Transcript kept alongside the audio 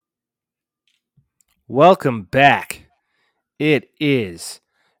Welcome back. It is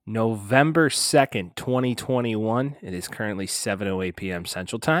November 2nd, 2021. It is currently 7:08 p.m.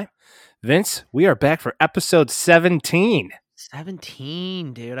 Central Time. Vince, we are back for episode 17.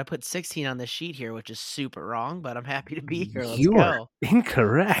 17, dude. I put 16 on the sheet here, which is super wrong, but I'm happy to be here. Let's You are go.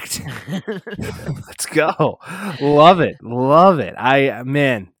 incorrect. Let's go. Love it. Love it.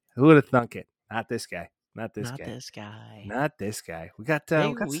 Who would have thunk it? Not this guy. Not this Not guy. this guy. Not this guy. We got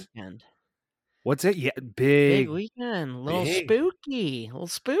Big weekend. What's it? Yeah, Big big weekend. Little big. spooky. Little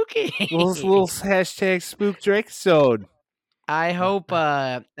spooky. little hashtag spook Drake sode. I hope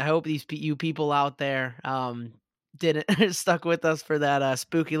you people out there didn't stuck with us for that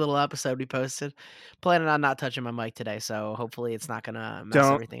spooky little episode we posted. Planning on not touching my mic today, so hopefully it's not gonna mess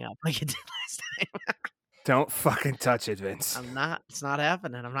everything up like it did last time. Don't fucking touch it, Vince. It's not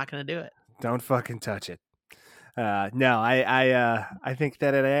happening. I'm not gonna do it. Don't fucking touch it. No, I think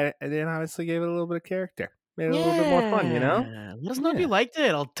that it honestly gave it a little bit of character. Made it a little bit more fun, you know? Let us know if you liked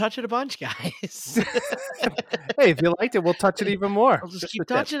it. I'll touch it a bunch, guys. Hey, if you liked it, we'll touch it even more. I'll just keep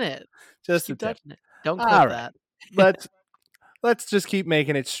touching it. Just keep touching it. Don't clip that. Let's just keep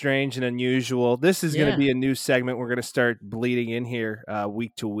making it strange and unusual. This is going to be a new segment we're going to start bleeding in here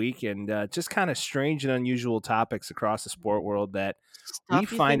week to week, and just kind of strange and unusual topics across the sport world that we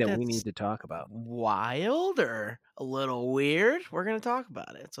find that we need to talk about. Wild or a little weird? We're going to talk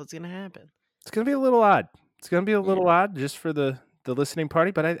about it. So what's going to happen? It's going to be a little odd. It's going to be a little odd just for the listening party,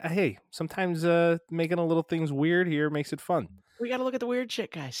 but hey, sometimes making a little things weird here makes it fun. We got to look at the weird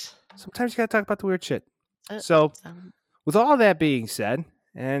shit, guys. Sometimes you got to talk about the weird shit. So with all that being said,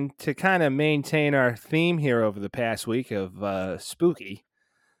 and to kind of maintain our theme here over the past week of spooky,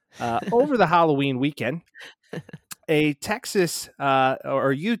 over the Halloween weekend, a Texas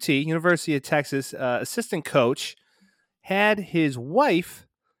or UT, University of Texas, assistant coach had his wife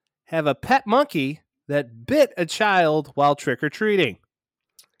have a pet monkey that bit a child while trick-or-treating.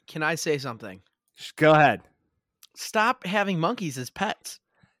 Can I say something? Go ahead. Stop having monkeys as pets.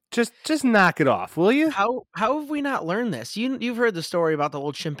 Just knock it off, will you? How have we not learned this? You've heard the story about the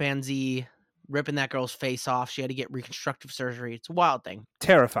little chimpanzee ripping that girl's face off. She had to get reconstructive surgery. It's a wild thing.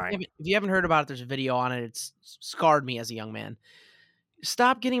 Terrifying. If you haven't heard about it, there's a video on it. It's scarred me as a young man.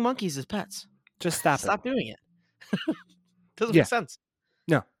 Stop getting monkeys as pets. Just stop it. Stop doing it. Doesn't make sense.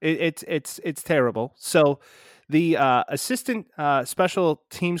 No, it's terrible. So the assistant special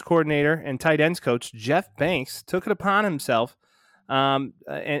teams coordinator and tight ends coach, Jeff Banks, took it upon himself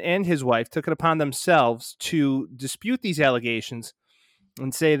and his wife took it upon themselves to dispute these allegations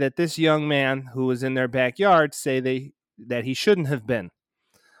and say that this young man who was in their backyard that he shouldn't have been.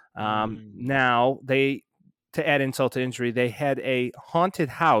 Now, to add insult to injury, they had a haunted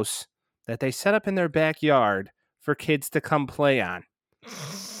house that they set up in their backyard for kids to come play on.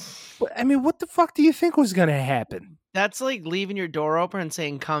 I mean, what the fuck do you think was going to happen? That's like leaving your door open and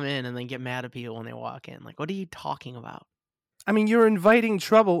saying, come in, and then get mad at people when they walk in. Like, what are you talking about? I mean, you're inviting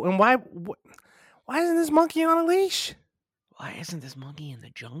trouble. And why isn't this monkey on a leash? Why isn't this monkey in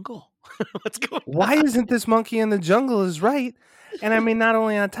the jungle? What's going on? Why isn't this monkey in the jungle is right. And I mean, not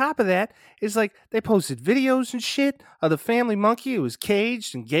only on top of that, it's like they posted videos and shit of the family monkey. It was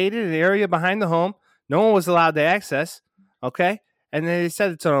caged and gated in the area behind the home. No one was allowed to access. Okay. And then they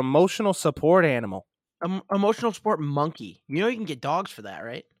said it's an emotional support animal. Emotional support monkey. You know you can get dogs for that,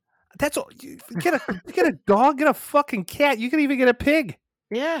 right? That's all. Get a dog, get a fucking cat. You can even get a pig.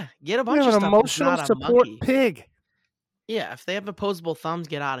 Yeah, get a bunch of stuff. An emotional support pig. Yeah, if they have opposable thumbs,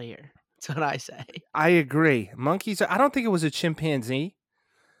 get out of here. That's what I say. I agree. Monkeys. I don't think it was a chimpanzee.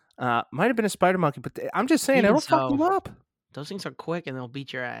 Might have been a spider monkey, but I'm just saying it'll fuck you up. Those things are quick and they'll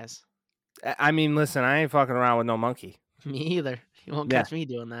beat your ass. I mean, listen, I ain't fucking around with no monkey. Me either. You won't catch me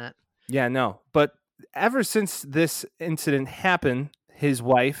doing that. Yeah, no. But ever since this incident happened, his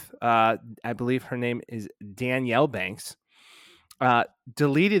wife, I believe her name is Danielle Banks,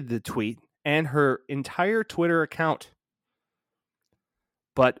 deleted the tweet and her entire Twitter account.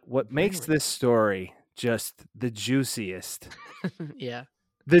 But what makes this story just the juiciest? Yeah.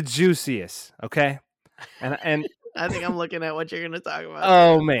 The juiciest, okay? And I think I'm looking at what you're going to talk about.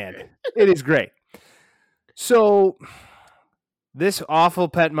 Oh, man. It is great. So this awful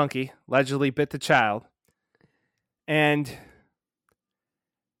pet monkey allegedly bit the child. And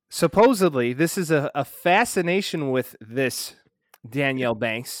supposedly, this is a fascination with this Danielle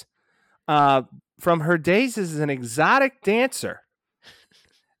Banks from her days as an exotic dancer.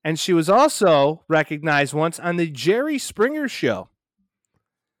 And she was also recognized once on the Jerry Springer Show.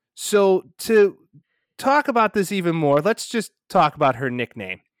 So to talk about this even more, let's just talk about her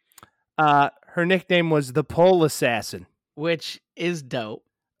nickname. Her nickname was the Pole Assassin. Which is dope.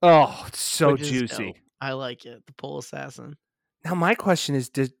 Oh, it's so which is juicy. dope. I like it. The pole assassin. Now my question is,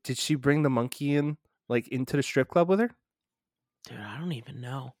 did she bring the monkey in, like, into the strip club with her? Dude, I don't even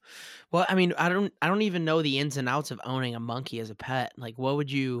know. Well, I mean, I don't even know the ins and outs of owning a monkey as a pet. Like, what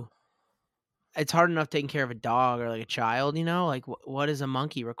would you it's hard enough taking care of a dog or, like, a child, you know? Like, what does a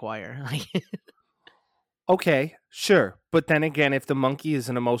monkey require? Like Okay, sure. But then again, if the monkey is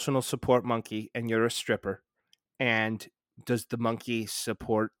an emotional support monkey and you're a stripper, and does the monkey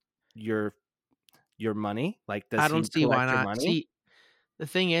support your money? Like, does I he don't see why collect your not. money? See, the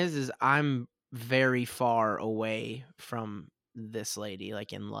thing is I'm very far away from this lady,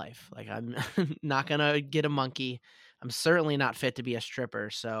 like, in life. Like, I'm not gonna get a monkey. I'm certainly not fit to be a stripper,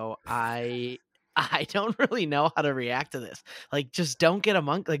 so I don't really know how to react to this. Like, just don't get a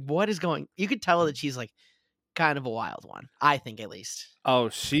monkey. Like, what is going you could tell that she's, like, kind of a wild one, I think at least. Oh,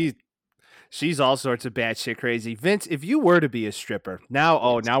 she's all sorts of batshit crazy. Vince, if you were to be a stripper,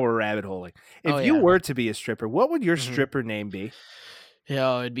 now Yes. now we're rabbit holing. Oh, If you yeah. were to be a stripper, what would your Mhm. stripper name be?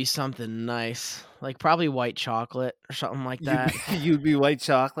 Yeah, it'd be something nice, like, probably white chocolate or something like You'd be that. you'd be white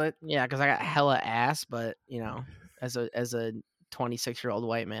chocolate? Yeah, because I got hella ass, but, as a 26-year-old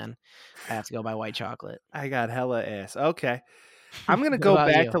white man, I have to go by white chocolate. I got hella ass. Okay. I'm gonna What go about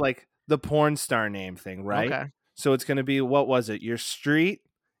back you? to, like, the porn star name thing, right? Okay. So it's gonna be, what was it? Your street,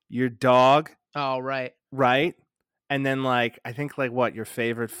 your dog, Oh, right. right? And then, like, I think, like, what, your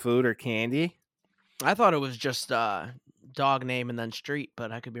favorite food or candy? I thought it was just, dog name and then street,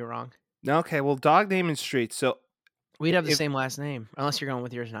 but I could be wrong. Okay, well, dog name and street. So We'd have the if same last name, unless you're going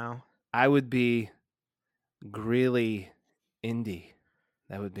with yours now. I would be Greeley Indie.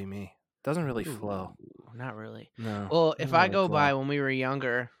 That would be me. Doesn't really Ooh, flow. not really. No, Well, if doesn't I really go flow. by when we were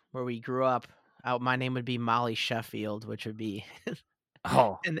younger, where we grew up, my name would be Molly Sheffield, which would be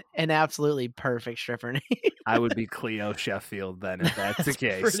Oh, an absolutely perfect stripper name. I would be Cleo Sheffield then if that's the That's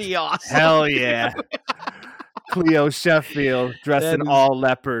case. pretty awesome. Hell yeah. Cleo Sheffield dressed in That is all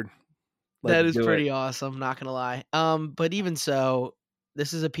leopard. Let's that is do it. pretty awesome, not gonna lie. But even so,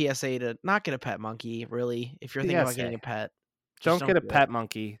 this is a PSA to not get a pet monkey, really. If you're thinking about getting PSA. a pet, just Don't get don't a do it. pet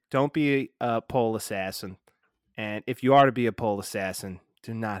monkey. Don't be a pole assassin. And if you are to be a pole assassin,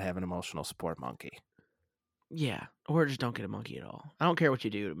 do not have an emotional support monkey. Yeah, or just don't get a monkey at all. I don't care what you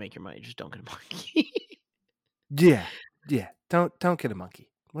do to make your money, just don't get a monkey. Yeah. Yeah. Don't get a monkey.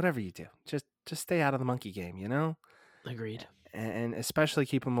 Whatever you do. Just stay out of the monkey game, you know? Agreed. And especially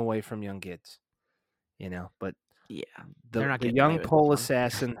keep them away from young kids, but Yeah, they're not the getting away young with this pole one.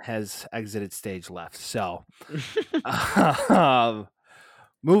 assassin has exited stage left. So um,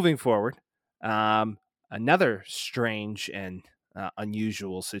 moving forward, another strange and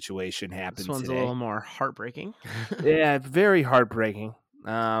unusual situation This happened one's a today. little more heartbreaking. Yeah, very heartbreaking.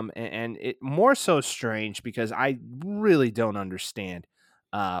 And it more so strange because I really don't understand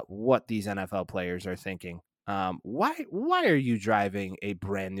what these NFL players are thinking. Why are you driving a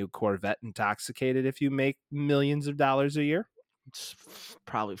brand new Corvette intoxicated if you make millions of dollars a year?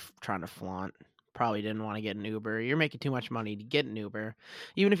 Probably trying to flaunt. Probably didn't want to get an Uber. You're making too much money to get an Uber.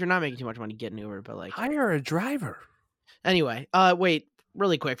 Even if you're not making too much money, get an Uber. But like, Hire a driver. anyway, wait,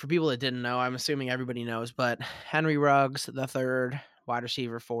 really quick for people that didn't know. I'm assuming everybody knows, but Henry Ruggs, the third wide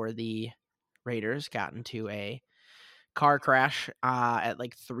receiver for the Raiders, got into a car crash at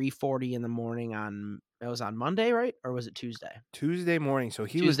like 3:40 in the morning on it was on Monday, right? Or was it Tuesday? Tuesday morning, so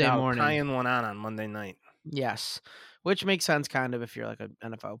he was Tuesday out morning. tying one on Monday night. Yes. Which makes sense kind of if you're like an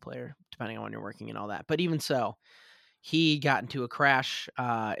NFL player, depending on when you're working and all that. But even so, he got into a crash.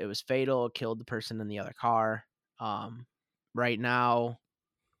 It was fatal, killed the person in the other car. Um, right now,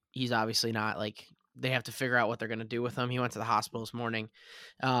 he's obviously not like they have to figure out what they're going to do with him. He went to the hospital this morning.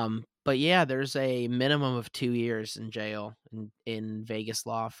 But yeah, there's a minimum of 2 years in jail in Vegas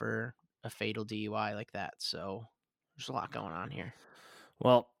law for a fatal DUI like that. So there's a lot going on here.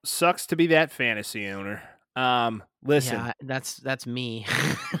 Well, sucks to be that fantasy owner. Listen, Yeah, that's me.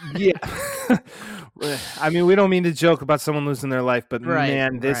 yeah. I mean, we don't mean to joke about someone losing their life, but Right,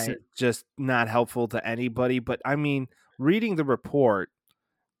 man, this is right. just not helpful to anybody. But I mean, reading the report,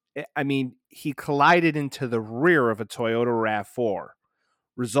 I mean, he collided into the rear of a Toyota RAV4,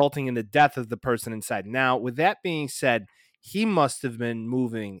 resulting in the death of the person inside. Now, with that being said, he must have been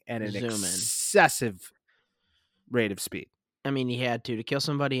moving at an Zoom in. excessive rate of speed. I mean, he had to kill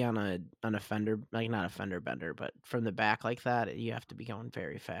somebody on a fender, like not a fender bender, but from the back like that. You have to be going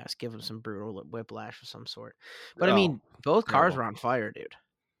very fast. Give him some brutal whiplash of some sort. But I Oh, mean, both cars terrible. were on fire, dude.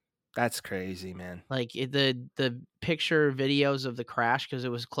 That's crazy, man. Like the picture videos of the crash because it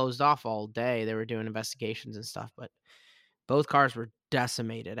was closed off all day. They were doing investigations and stuff, but both cars were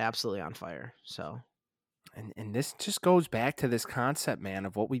decimated, absolutely on fire. So And this just goes back to this concept, man,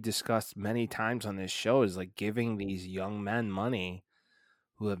 of what we discussed many times on this show is like giving these young men money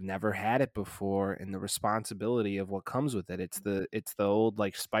who have never had it before and the responsibility of what comes with it. It's the old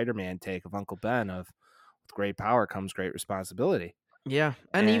like Spider-Man take of Uncle Ben of with great power comes great responsibility. Yeah,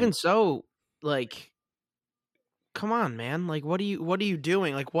 and And even so, like, come on, man. Like, what are you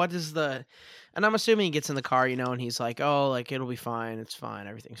doing? Like, what is the and I'm assuming he gets in the car, and he's like, "Oh, like, it'll be fine. It's fine.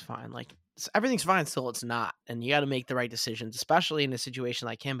 Everything's fine." Like, everything's fine till it's not, and you gotta make the right decisions, especially in a situation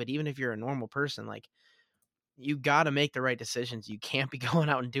like him, but even if you're a normal person, like, you gotta make the right decisions. You can't be going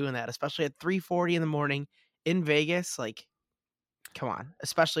out and doing that, especially at 3:40 in the morning in Vegas, like, come on,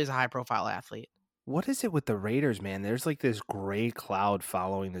 especially as a high profile athlete. what is it with the Raiders, man? There's like this gray cloud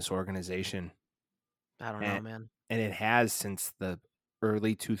following this organization. I don't know, And man. and it has since the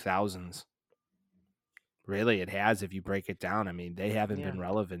early 2000s. Really, it has if you break it down. I mean, they haven't Yeah. been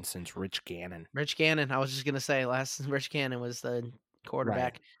relevant since Rich Gannon. Rich Gannon, I was just gonna say last Rich Gannon was the Right.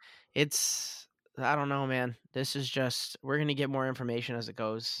 quarterback. It's I don't know, man. This is just we're gonna get more information as it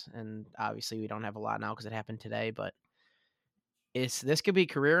goes, and obviously we don't have a lot now because it happened today, but this could be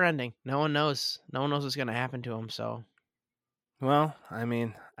career ending. No one knows. No one knows what's gonna happen to him, so Well, I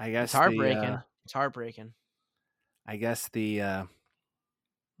mean, it's heartbreaking. It's heartbreaking. I guess the I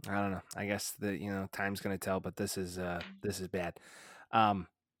don't know. I guess the time's gonna tell, but this is bad. Um,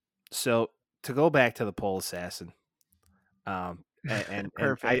 so to go back to the pole assassin, and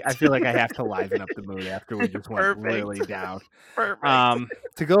I Perfect. feel like I have to liven up the mood after we just went Perfect. really down. Perfect.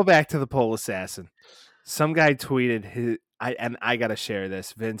 To go back to the pole assassin, some guy tweeted I gotta share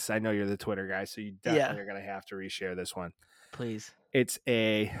this, Vince. I know you're the Twitter guy, so you Yeah, definitely are gonna have to reshare this one. please. It's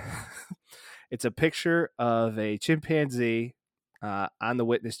a it's a picture of a chimpanzee on the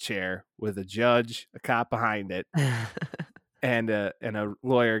witness chair with a judge, a cop behind it, and a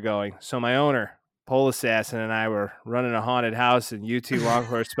lawyer going. So my owner, pole assassin, and I were running a haunted house in UT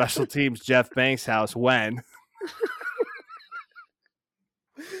Longhorn Special Teams Jeff Banks' house when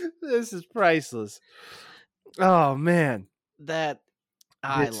this is priceless. Oh man, That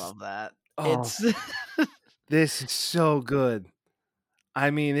I this love that. oh It's this is so good.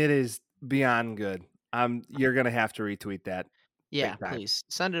 I mean, it is beyond good. You're gonna have to retweet that yeah, big time. please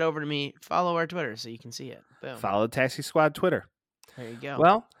send it over to me. Follow our Twitter so you can see it. Boom. Follow Taxi Squad Twitter. There you go.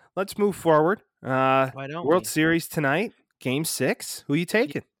 Well, let's move forward. Why don't World we? Series tonight, Game 6. Who you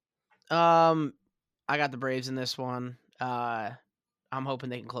taking? I got the Braves in this one. I'm hoping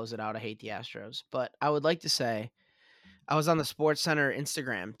they can close it out. I hate the Astros, but I would like to say I was on the Sports Center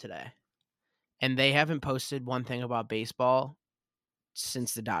Instagram today, and they haven't posted one thing about baseball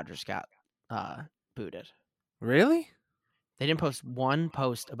since the Dodgers got booted. Really? They didn't post one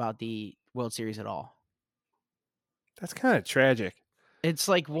post about the World Series at all. That's kind of tragic. It's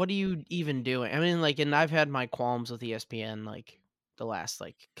like, what are you even doing? I mean, like, and I've had my qualms with ESPN like the last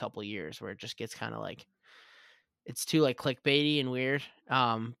like couple years where it just gets kind of like it's too like clickbaity and weird.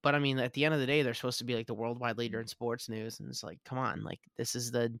 But I mean, at the end of the day, they're supposed to be like the worldwide leader in sports news, and it's like, come on, like this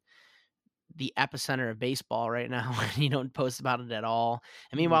is the epicenter of baseball right now, and you don't post about it at all.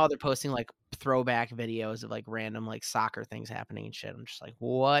 And meanwhile, they're posting like throwback videos of like random like soccer things happening and shit. I'm just like,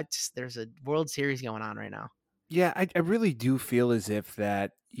 what? There's a World Series going on right now. Yeah, I really do feel as if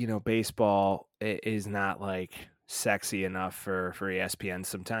that, baseball is not like sexy enough for ESPN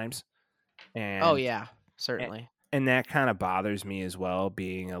sometimes. Oh And yeah, a- certainly. and that kind of bothers me as well,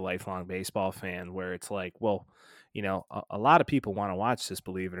 being a lifelong baseball fan, where it's like, well, a lot of people want to watch this,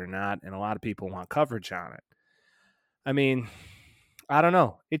 believe it or not, and a lot of people want coverage on it. I mean, I don't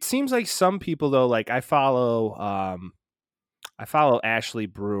know. It seems like some people though, like I follow Ashley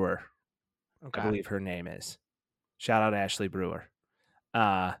Brewer, I Okay. believe her name is. Shout out Ashley Brewer.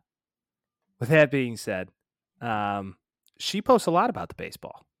 Uh, with that being said, she posts a lot about the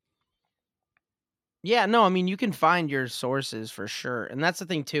baseball. Yeah, no, I mean you can find your sources for sure, and that's the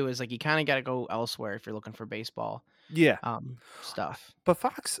thing too is like you kind of got to go elsewhere if you're looking for baseball Yeah, stuff. but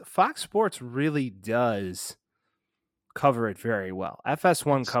Fox Sports really does cover it very well.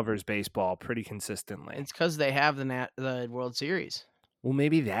 FS1 It's covers baseball pretty consistently. it's because they have the World Series. Well,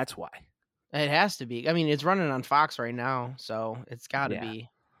 maybe that's why. It has to be. I mean, it's running on Fox right now, so it's got to Yeah. be.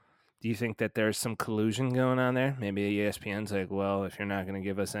 Do you think that there's some collusion going on there? Maybe ESPN's like, well, if you're not going to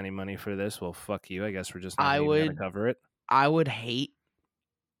give us any money for this, well, fuck you. I guess we're just not I even going to would cover it. I would hate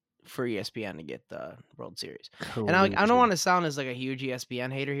for ESPN to get the World Series. And I don't Collusion. want to sound as like a huge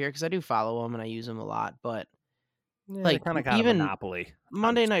ESPN hater here because I do follow them and I use them a lot, but Yeah, they like kind of got a even monopoly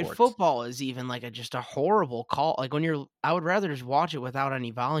on Monday Night sports. Football is even like just a horrible call. Like I would rather just watch it without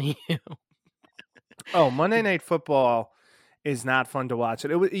any volume. Oh, Monday Night Football is not fun to watch.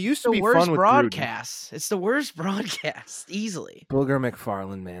 It used to The be worst fun with Gruden. broadcast. It's the worst broadcast, easily. Booger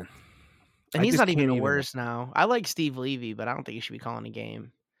McFarland, man. And I he's just not even can't the even. worst now. I like Steve Levy, but I don't think he should be calling a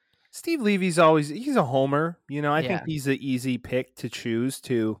game. Steve Levy's he's a homer. I think he's an easy pick to choose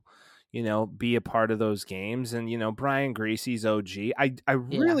to, be a part of those games. And, Brian Gracie's OG. I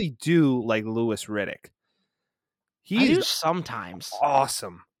really do like Louis Riddick. I He's do sometimes.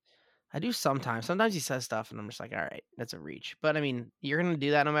 awesome. I do sometimes. Sometimes he says stuff, and I'm just like, all right, that's a reach. But, I mean, you're going to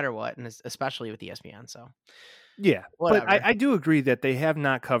do that no matter what, and especially with ESPN, so. Yeah, whatever. but I do agree that they have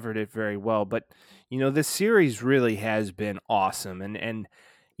not covered it very well. But, this series really has been awesome. And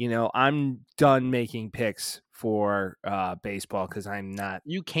I'm done making picks for baseball because I'm not.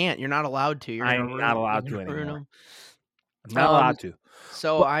 You can't. You're not allowed to. You're I'm going to not ruin allowed you're to gonna ruin anymore. them. I'm not allowed to.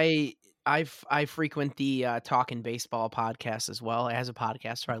 So But, I frequent the Talking Baseball podcast as well. As a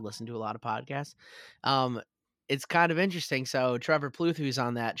podcaster, I listen to a lot of podcasts. It's kind of interesting. So Trevor Pluth, who's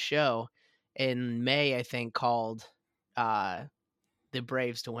on that show in May, I think, called the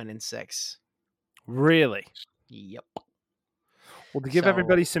Braves to win in 6. Really? Yep. Well, to give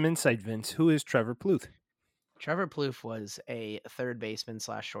everybody some insight, Vince, who is Trevor Pluth? Trevor Plouffe was a third baseman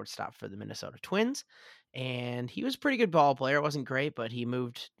 / shortstop for the Minnesota Twins, and he was a pretty good ball player. It wasn't great, but he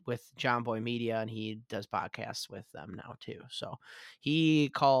moved with John Boy Media, and he does podcasts with them now too. So he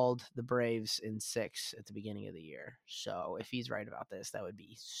called the Braves in 6 at the beginning of the year. So if he's right about this, that would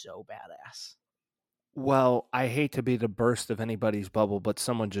be so badass. Well, I hate to be the burst of anybody's bubble, but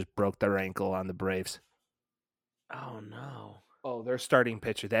someone just broke their ankle on the Braves. Oh, no. Oh, their starting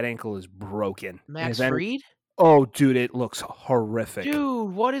pitcher. That ankle is broken. Max Fried? Oh, dude, it looks horrific.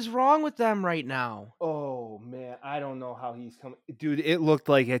 Dude, what is wrong with them right now? Oh, man, I don't know how he's coming. Dude, it looked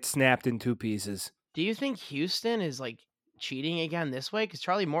like it snapped in 2 pieces. Do you think Houston is, cheating again this way? Because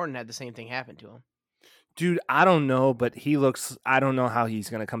Charlie Morton had the same thing happen to him. Dude, I don't know, but I don't know how he's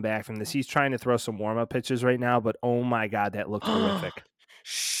going to come back from this. He's trying to throw some warm-up pitches right now, but oh my God, that looked horrific.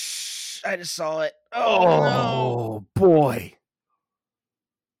 Shh, I just saw it. Oh, boy.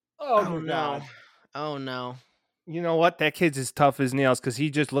 Oh, no. God. Oh, no. You know what? That kid's as tough as nails because he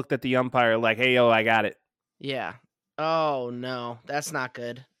just looked at the umpire like, hey, yo, I got it. Yeah. Oh, no. That's not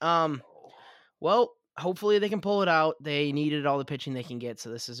good. Well, hopefully they can pull it out. They needed all the pitching they can get, so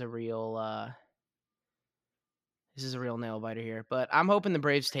this is a real nail biter here. But I'm hoping the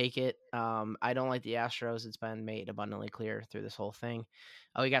Braves take it. I don't like the Astros. It's been made abundantly clear through this whole thing.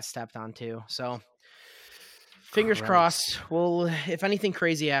 Oh, he got stepped on too. So fingers crossed. Well, if anything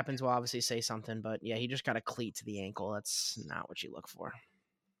crazy happens, we'll obviously say something. But yeah, he just got a cleat to the ankle. That's not what you look for.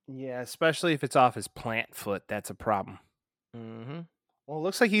 Yeah, especially if it's off his plant foot. That's a problem. Mm-hmm. Well, it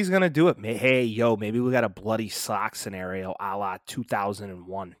looks like he's going to do it. Hey, yo, maybe we got a bloody sock scenario a la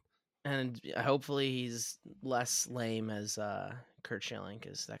 2001. And hopefully he's less lame as Kurt Schilling,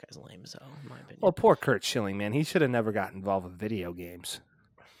 because that guy's lame as hell, in my opinion. Well, poor Kurt Schilling, man. He should have never got involved with video games.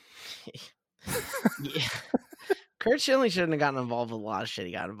 Yeah. Kurt Schilling shouldn't have gotten involved with a lot of shit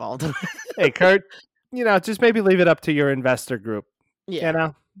he got involved in. Hey, Kurt, just maybe leave it up to your investor group.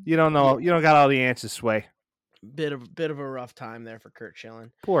 Yeah. You don't know. Yeah. You don't got all the answers, Sway. Bit of a rough time there for Kurt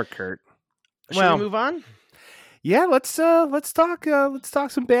Schilling. Poor Kurt. Should we move on? Yeah, let's talk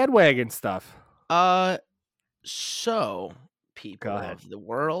some bandwagon stuff. So people of the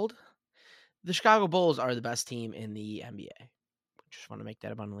world, the Chicago Bulls are the best team in the NBA. Just want to make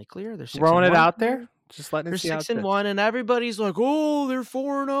that abundantly clear. They're 6-1. Throwing it out there. Just letting it see. They're 6-1, and everybody's like, "Oh, they're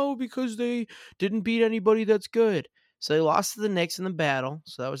 4-0 because they didn't beat anybody that's good." So they lost to the Knicks in the battle.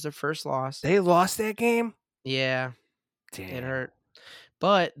 So that was their first loss. They lost that game? Yeah. Damn. It hurt.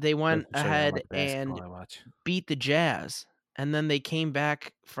 But they went ahead and beat the Jazz. And then they came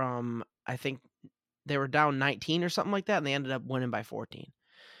back from, I think they were down 19 or something like that, and they ended up winning by 14.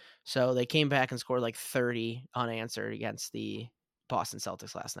 So they came back and scored 30 unanswered against the Boston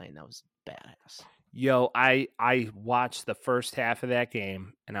Celtics last night, and that was badass. Yo, I watched the first half of that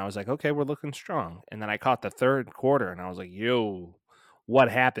game, and I was like, okay, we're looking strong. And then I caught the third quarter, and I was like, yo,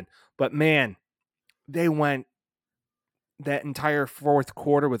 what happened? But, man, they went that entire fourth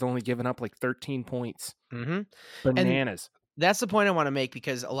quarter with only giving up 13 points. Mm-hmm. Bananas. And that's the point I want to make,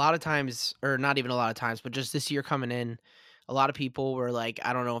 because a lot of times, or not even a lot of times, but just this year coming in, a lot of people were like,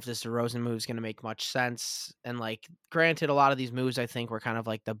 I don't know if this DeRozan move is going to make much sense. And granted, a lot of these moves, I think, were kind of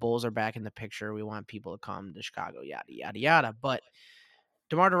the Bulls are back in the picture. We want people to come to Chicago, yada, yada, yada. But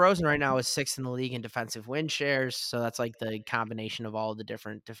DeMar DeRozan right now is 6th in the league in defensive win shares. So that's the combination of all the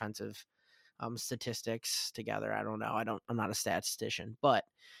different defensive statistics together. I don't know. I'm not a statistician, but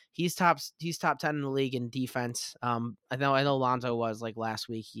he's top 10 in the league in defense. I know Lonzo was last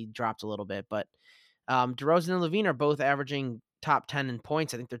week, he dropped a little bit, but DeRozan and Levine are both averaging top 10 in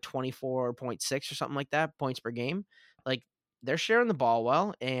points. I think they're 24.6 or something like that, points per game. Like, they're sharing the ball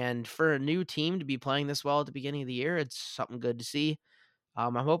well, and for a new team to be playing this well at the beginning of the year, it's something good to see.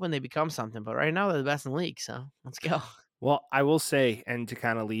 I'm hoping they become something, but right now they're the best in the league, so let's go. Well, I will say, and to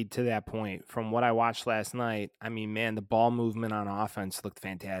kind of lead to that point, from what I watched last night, I mean, man, the ball movement on offense looked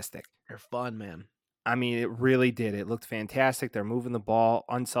fantastic. They're fun, man. I mean, it really did. It looked fantastic. They're moving the ball,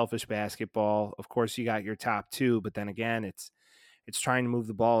 unselfish basketball. Of course, you got your top two, but then again, it's trying to move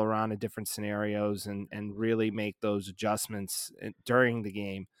the ball around in different scenarios and really make those adjustments during the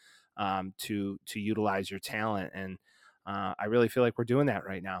game to utilize your talent. And I really feel like we're doing that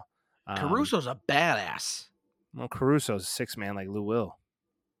right now. Caruso's a badass. Well, Caruso's a six man like Lou Will.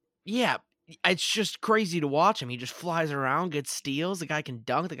 Yeah, it's just crazy to watch him. He just flies around, gets steals. The guy can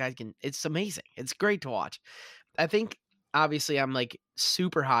dunk. It's amazing. It's great to watch. I think, obviously, I'm like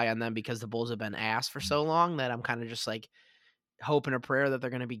super high on them because the Bulls have been ass for so long that I'm kind of just like hope and a prayer that they're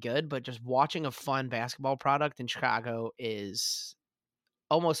going to be good. But just watching a fun basketball product in Chicago is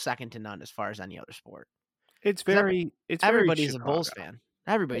almost second to none as far as any other sport. It's very Everybody's Chicago. a Bulls fan.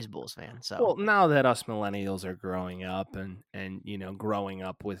 Everybody's a Bulls fan. So Well, now that us millennials are growing up and growing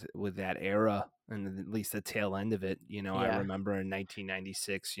up with that era and at least the tail end of it, I yeah, remember in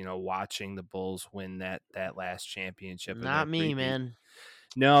 1996, watching the Bulls win that last championship of their not me, three-peat. man.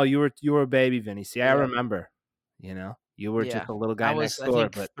 No, you were a baby, Vinny. See, I Yeah. remember. You were just Yeah, a little I guy was, next I door,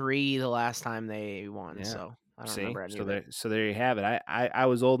 think, but 3 the last time they won, yeah. so I don't See, remember any of it. so there you have it. I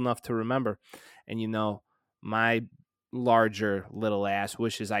was old enough to remember, and my larger little ass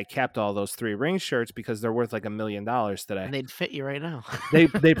wishes I kept all those 3 ring shirts because they're worth like $1 million today. And they'd fit you right now. They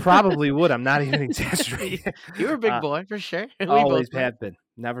probably would. I'm not even exaggerating. You were a big boy for sure. We Always both were. have been.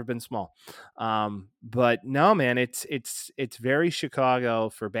 Never been small. But no, man, it's very Chicago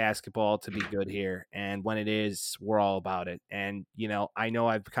for basketball to be good here, and when it is, we're all about it. And I know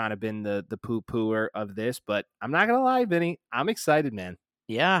I've kind of been the poo pooer of this, but I'm not gonna lie, Vinny, I'm excited, man.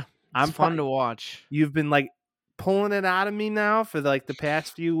 Yeah, it's fun to watch. You've been like pulling it out of me now for like the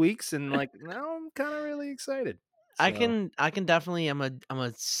past few weeks, and like now I'm kind of really excited. I So, can definitely, I'm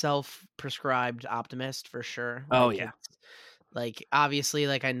a self-prescribed optimist for sure. oh Like, yeah, it's like, obviously,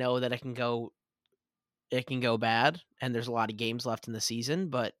 like, I know that it can go bad, and there's a lot of games left in the season,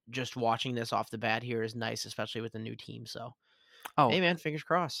 but just watching this off the bat here is nice, especially with a new team. So, oh, hey, man, fingers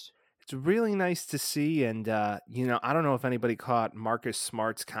crossed. it's really nice to see. And I don't know if anybody caught Marcus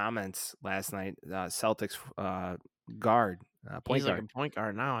Smart's comments last night. Celtics guard, point He's like guard, a point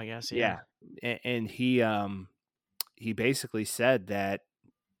guard now, I guess. Yeah. yeah, and he basically said that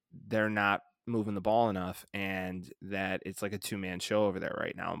they're not moving the ball enough and that it's like a two-man show over there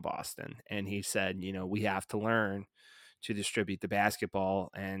right now in Boston. And he said, we have to learn to distribute the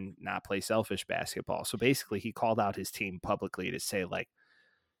basketball and not play selfish basketball. So basically he called out his team publicly to say like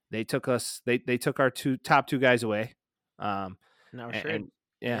they took our top two guys away. No, And, sure. yeah,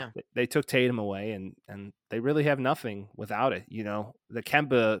 Yeah. they took Tatum away and they really have nothing without it. The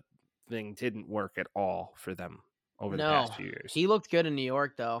Kemba thing didn't work at all for them over the past No, few years. he looked good in New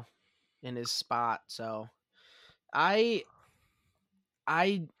York though, in his spot. So I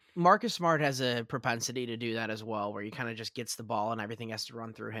I Marcus Smart has a propensity to do that as well, where he kind of just gets the ball and everything has to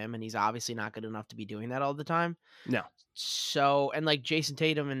run through him, and he's obviously not good enough to be doing that all the time. No. So, and like Jason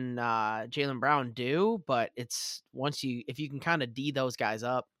Tatum and Jaylen Brown do, but it's if you can kind of D those guys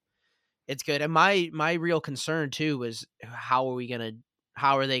up, it's good. And my real concern too is how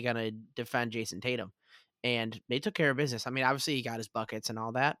are they gonna defend Jason Tatum? And they took care of business. I mean, obviously he got his buckets and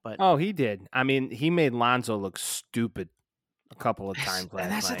all that, but Oh, he did. I mean, he made Lonzo look stupid a couple of times and last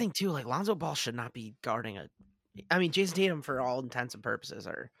that's the night. thing too. Like Lonzo Ball should not be guarding I mean, Jason Tatum for all intents and purposes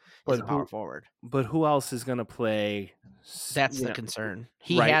is a power forward. But who else is going to play? That's the concern.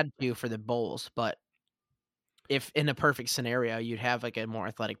 He right. had to for the Bulls, but if in a perfect scenario, you'd have like a more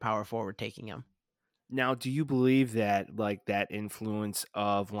athletic power forward taking him. Now, do you believe that like that influence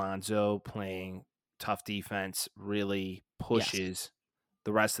of Lonzo playing tough defense really pushes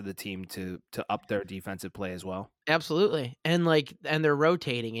the rest of the team to up their defensive play as well? Absolutely. And they're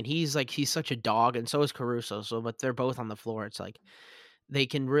rotating, and he's such a dog, and so is Caruso. So, but they're both on the floor. It's like they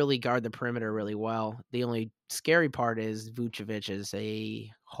can really guard the perimeter really well. The only scary part is Vucevic is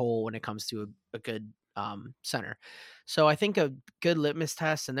a hole when it comes to a good center. So I think a good litmus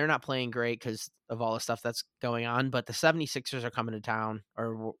test, and they're not playing great because of all the stuff that's going on, but the 76ers are coming to town,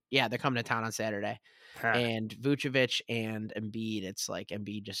 they're coming to town on Saturday. And Vucevic and Embiid, it's like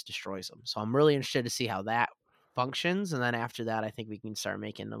Embiid just destroys them. So I'm really interested to see how that functions. And then after that, I think we can start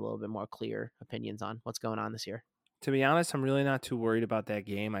making a little bit more clear opinions on what's going on this year. To be honest, I'm really not too worried about that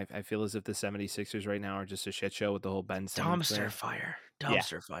game. I feel as if the 76ers right now are just a shit show with the whole Ben Simmons Dumpster thing. fire. Yeah.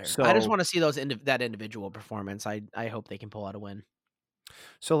 Dumpster fire. I just So, wanna see that individual performance. I hope they can pull out a win.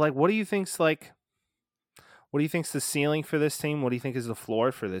 like, what do you think's the ceiling for this team? What do you think is the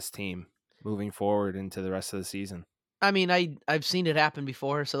floor for this team moving forward into the rest of the season? I mean, I've seen it happen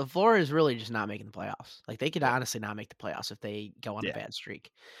before, so the floor is really just not making the playoffs. Like, they could Yeah. honestly not make the playoffs if they go on a Yeah. bad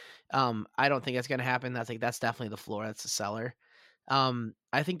streak. I don't think that's gonna happen. That's definitely the floor, that's the cellar.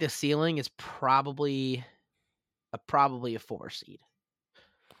 I think the ceiling is probably a 4 seed.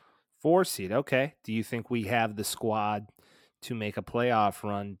 4 seed. Okay. Do you think we have the squad to make a playoff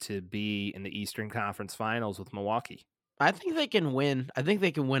run to be in the Eastern Conference Finals with Milwaukee? I think they can win. I think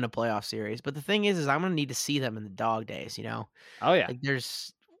they can win a playoff series, but the thing is I'm gonna need to see them in the dog days, you know? Oh yeah. Like,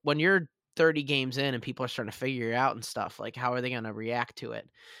 when you're 30 games in and people are starting to figure it out and stuff, like, how are they gonna react to it?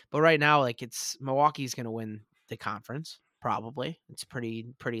 But right now, like, it's Milwaukee's gonna win the conference, probably. It's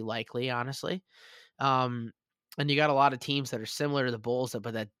pretty likely, honestly. Um, and you got a lot of teams that are similar to the Bulls,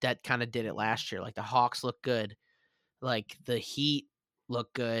 but that kinda did it last year. Like, the Hawks look good. Like, the Heat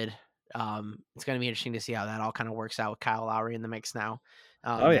look good. It's gonna be interesting to see how that all kinda works out with Kyle Lowry in the mix now.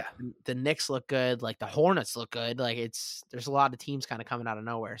 Oh yeah. The Knicks look good, like, the Hornets look good, like, there's a lot of teams kinda coming out of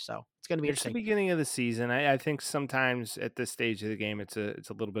nowhere, so it's gonna be It's the interesting. beginning of the season. I think sometimes at this stage of the game, it's a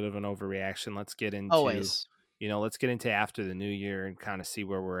little bit of an overreaction. Always. Let's get into after the new year and kind of see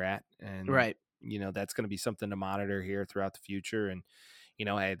where we're at. And, Right. that's going to be something to monitor here throughout the future. And,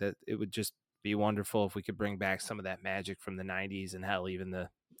 hey, that it would just be wonderful if we could bring back some of that magic from the 90s and hell, even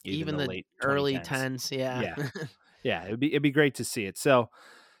Even the the late early 2010s. 10s, yeah. Yeah. Yeah. It'd be great to see it. So,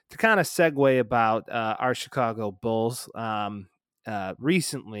 to kind of segue about our Chicago Bulls,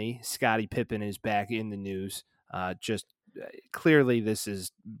 recently Scotty Pippen is back in the news. Just clearly, this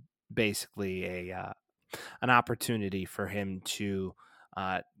is basically an opportunity for him to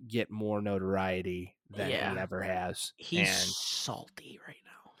get more notoriety than he Yeah. ever has, He's and salty right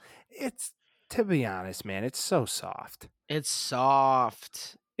now. it's to be honest, man, it's so soft. It's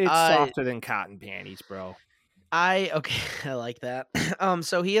soft. It's I softer than cotton panties, bro. okay, I like that.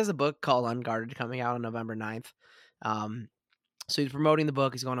 So he has a book called Unguarded coming out on November 9th. So he's promoting the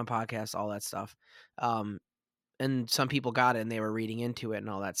book, he's going on podcasts, all that stuff. And some people got it and they were reading into it and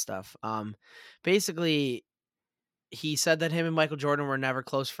all that stuff. Basically, he said that him and Michael Jordan were never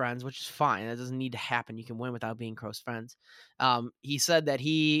close friends, which is fine. That doesn't need to happen. You can win without being close friends. He said that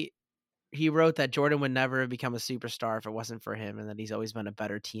he wrote that Jordan would never have become a superstar if it wasn't for him, and that he's always been a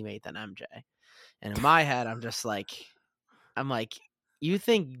better teammate than MJ. And in my head, I'm like, you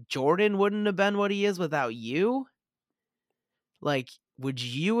think Jordan wouldn't have been what he is without you? Like, would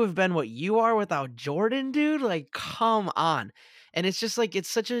you have been what you are without Jordan, dude? Like, come on. And it's just like, it's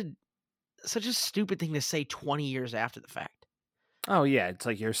such a stupid thing to say 20 years after the fact. Oh yeah, it's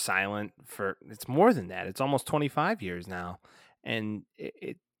like you're silent for it's more than that. It's almost 25 years now. And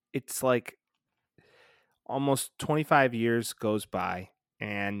it's like almost 25 years goes by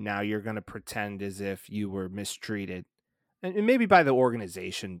and now you're going to pretend as if you were mistreated. And maybe by the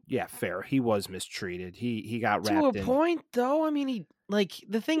organization. Yeah, fair. He was mistreated. He got To a wrapped in. point, though, I mean,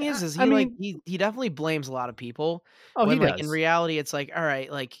 the thing Yeah, is I mean, he definitely blames a lot of people oh, he when, like, in does. reality, it's like, all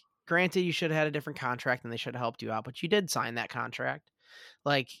right, like, granted, you should have had a different contract and they should have helped you out, but you did sign that contract.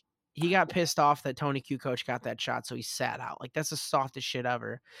 Like, he got pissed off that Tony Kukoc got that shot, so he sat out. Like, that's the softest shit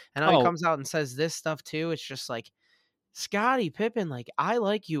ever. And now he Oh, comes out and says this stuff too. It's just like, Scottie Pippen, like, I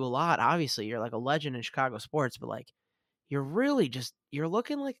like you a lot. Obviously, you're like a legend in Chicago sports, but like, you're really just you're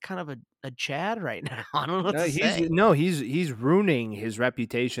looking like kind of a Chad right now. I don't know what no, to say. he's ruining his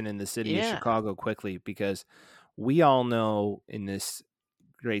reputation in the city of Yeah. Chicago quickly because we all know in this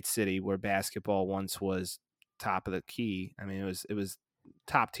great city where basketball once was top of the key. I mean, it was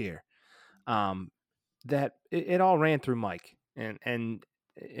top tier. Um, that it all ran through Mike, and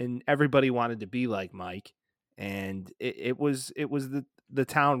everybody wanted to be like Mike, and it was the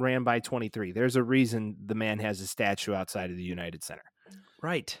town ran by 23. There's a reason the man has a statue outside of the United Center.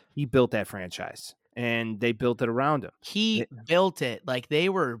 Right. He built that franchise, and they built it around him. He built it. Like, they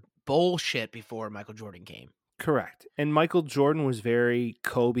were bullshit before Michael Jordan came. Correct. And Michael Jordan was very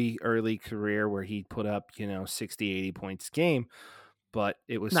Kobe early career where he'd put up, 60, 80 points a game, but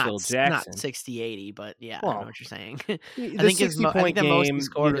it was Phil Not Jackson. 60, 80, but yeah, I know Well, what you're saying. the I think 60-point the most he game,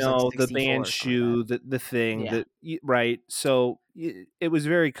 scored was like the 64 band or something like that. shoe, the thing Yeah. that right. So it was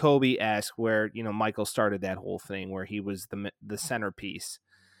very Kobe-esque where, Michael started that whole thing where he was the centerpiece.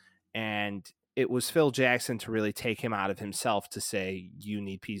 And it was Phil Jackson to really take him out of himself to say, you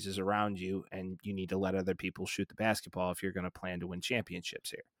need pieces around you and you need to let other people shoot the basketball if you're going to plan to win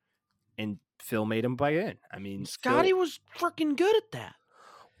championships here. and Phil made him buy in. I mean, Scotty was freaking good at that.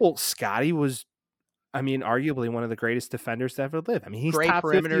 Well, Scotty was, I mean, arguably one of the greatest defenders to ever live. I mean, he's Great top 50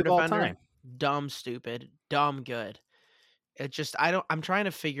 perimeter of all defender. time. Dumb stupid. Dumb good. It just I'm trying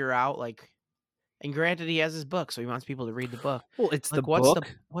to figure out, like, and granted he has his book, so he wants people to read the book. Well, it's the Like, what's book.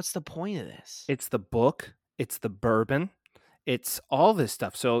 the point of this? It's the book. It's the bourbon. It's all this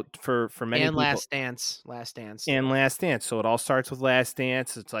stuff. So for many And people, Last Dance and too. Last Dance. So it all starts with Last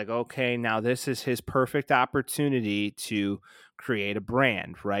Dance. It's like, okay, now this is his perfect opportunity to create a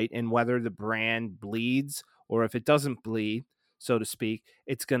brand, right? And whether the brand bleeds or if it doesn't bleed, so to speak,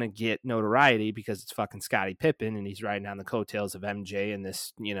 it's going to get notoriety because it's fucking Scottie Pippen and he's riding on the coattails of MJ and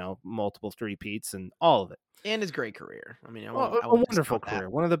this, multiple three-peats and all of it. And his great career. I mean, I Well, won't a wonderful discount that. career.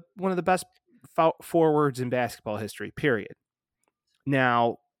 One of the best forwards in basketball history, period.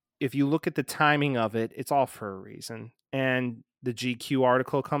 Now, if you look at the timing of it, it's all for a reason. And the GQ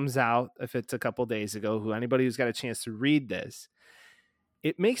article comes out, if it's a couple days ago, anybody who's got a chance to read this,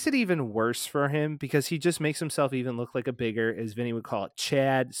 it makes it even worse for him because he just makes himself even look like a bigger, as Vinny would call it,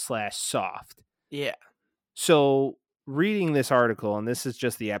 Chad/soft. Yeah. So reading this article, and this is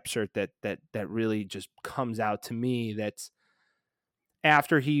just the excerpt that really just comes out to me, that's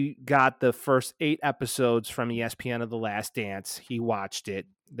after he got the first 8 episodes from ESPN of The Last Dance, he watched it.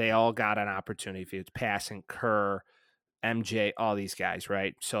 They all got an opportunity. If it's passing Kerr, MJ, all these guys,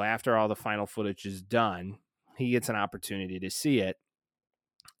 right? So after all the final footage is done, he gets an opportunity to see it.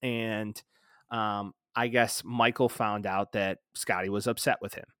 And I guess Michael found out that Scotty was upset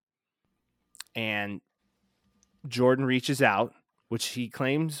with him. And Jordan reaches out, which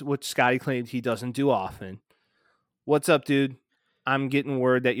Scotty claims he doesn't do often. What's up, dude? I'm getting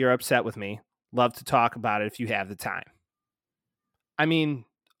word that you're upset with me. Love to talk about it if you have the time. I mean,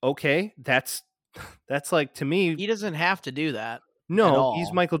 okay, that's like, to me, He doesn't have to do that. No,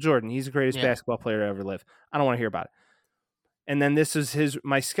 he's Michael Jordan. He's the greatest Yeah. basketball player to ever live. I don't want to hear about it. And then this is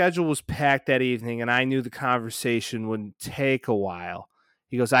my schedule was packed that evening, and I knew the conversation would take a while.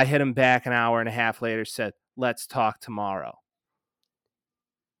 He goes, I hit him back an hour and a half later, said, let's talk tomorrow.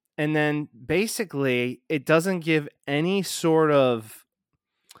 And then basically it doesn't give any sort of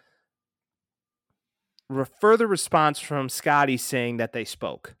further response from Scotty saying that they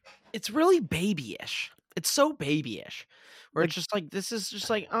spoke. It's really babyish. It's so babyish. Where it's just like, this is just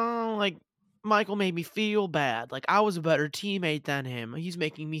like, oh, like, Michael made me feel bad. Like, I was a better teammate than him. He's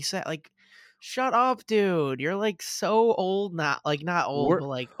making me sad. Like, shut up, dude. You're like so old now. Like, not old, but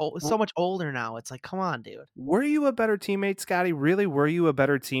like so much older now. It's like, come on, dude. Were you a better teammate, Scotty? Really? Were you a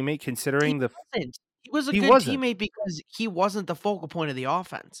better teammate considering He was a good teammate because he wasn't the focal point of the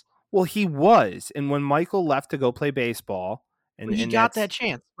offense. Well, he was. And when Michael left to go play baseball, and he got that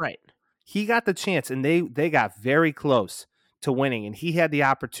chance, right? He got the chance, and they got very close to winning, and he had the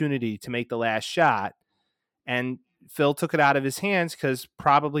opportunity to make the last shot, and Phil took it out of his hands because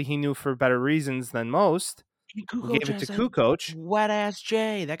probably he knew for better reasons than most. He gave it to Kukoc. Wet ass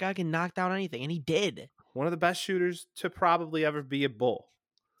Jay. That guy can knock down anything, and he did. One of the best shooters to probably ever be a Bull.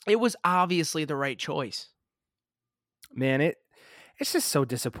 It was obviously the right choice. Man, it's just so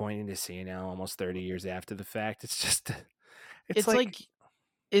disappointing to see now, almost 30 years after the fact. It's just, it's like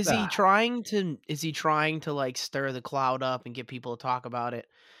is he trying to like stir the cloud up and get people to talk about it?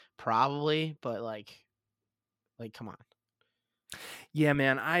 Probably, but like come on. Yeah,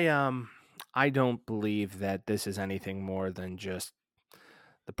 man, I don't believe that this is anything more than just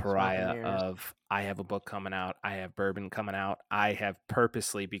the pariah of, I have a book coming out, I have bourbon coming out, I have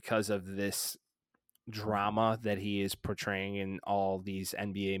purposely, because of this drama that he is portraying in all these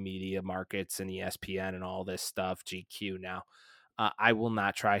NBA media markets and ESPN and all this stuff, GQ now, I will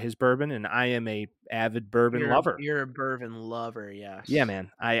not try his bourbon, and I am a avid bourbon lover. You're a bourbon lover, yes. Yeah, man.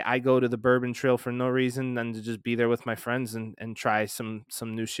 I go to the bourbon trail for no reason than to just be there with my friends and try some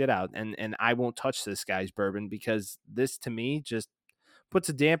new shit out. And I won't touch this guy's bourbon because this, to me, just puts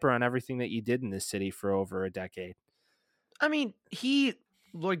a damper on everything that you did in this city for over a decade. I mean,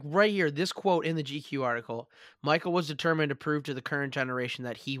 like right here, this quote in the GQ article, Michael was determined to prove to the current generation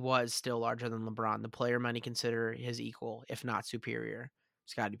that he was still larger than LeBron, the player many consider his equal, if not superior,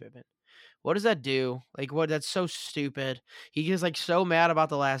 Scottie Pippen. What does that do? Like, what? That's so stupid. He gets like so mad about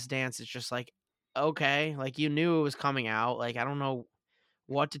The Last Dance. It's just like, okay, like you knew it was coming out. Like, I don't know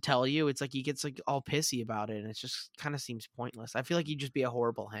what to tell you. It's like he gets like all pissy about it, and it just kind of seems pointless. I feel like he'd just be a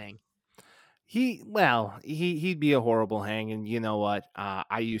horrible hang. He'd be a horrible hang, and you know what?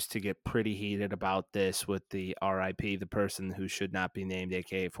 I used to get pretty heated about this with the RIP, the person who should not be named,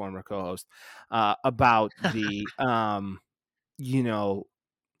 aka former co-host, about the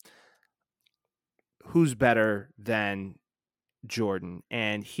who's better than Jordan,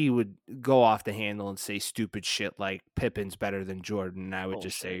 and he would go off the handle and say stupid shit like Pippen's better than Jordan, and I would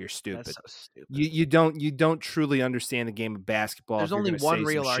just say Bullshit. you're That's stupid. so stupid. You don't truly understand the game of basketball There's if you're only going to one say some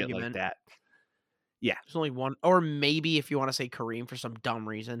real shit like argument. that. Yeah. There's only one, or maybe if you wanna say Kareem for some dumb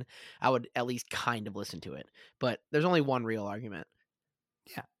reason, I would at least kind of listen to it, but there's only one real argument.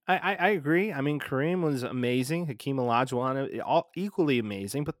 Yeah, I agree. I mean, Kareem was amazing. Hakeem Olajuwon, all equally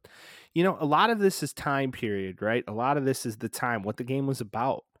amazing. But a lot of this is time period, right? A lot of this is the time, what the game was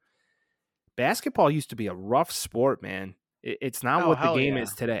about. Basketball used to be a rough sport, man. It's not Oh, what the hell game yeah.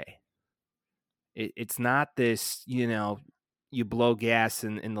 is today. It's not this, you blow gas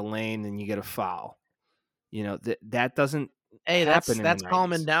in the lane and you get a foul. That doesn't Hey, happen in the that's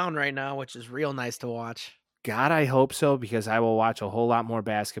calming 90s. down right now, which is real nice to watch. God, I hope so, because I will watch a whole lot more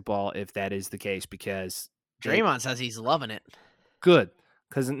basketball if that is the case, because it Draymond says he's loving it. good,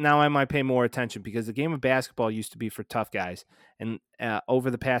 because now I might pay more attention, because the game of basketball used to be for tough guys, and over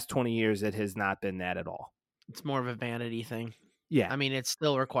the past 20 years, it has not been that at all. It's more of a vanity thing. Yeah. I mean, it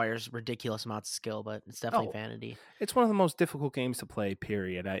still requires ridiculous amounts of skill, but it's definitely Oh, vanity. it's one of the most difficult games to play,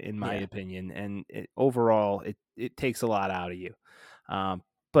 period, in my Yeah. opinion, and overall, it takes a lot out of you.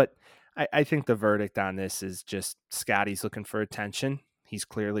 But I think the verdict on this is just Scotty's looking for attention. He's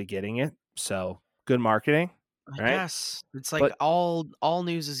clearly getting it, so good marketing, I right? guess. It's like But all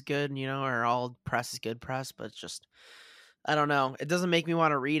news is good, or all press is good press, but it's just I don't know. It doesn't make me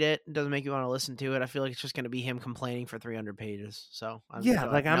wanna read it. It doesn't make me wanna listen to it. I feel like it's just gonna be him complaining for 300 pages. So, I yeah,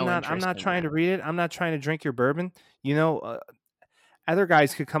 have like I'm no not I'm interest not in trying that. to read it. I'm not trying to drink your bourbon. Other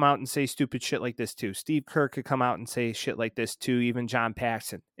guys could come out and say stupid shit like this too. Steve Kerr could come out and say shit like this too, even John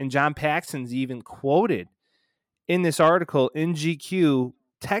Paxson. And John Paxson's even quoted in this article in GQ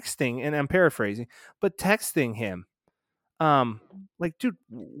texting, and I'm paraphrasing, but texting him, like, dude,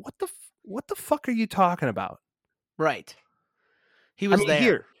 what the fuck are you talking about? Right. He I was mean,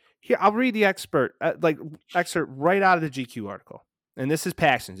 there. here, I'll read the excerpt right out of the GQ article. And this is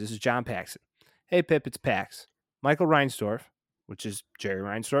Paxson. This is John Paxson. Hey, Pip, it's Pax. Michael Reinsdorf, which is Jerry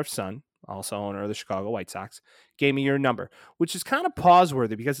Reinsdorf's son, also owner of the Chicago White Sox, gave me your number, which is kind of pause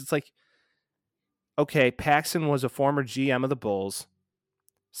worthy, because it's like, okay, Paxson was a former GM of the Bulls.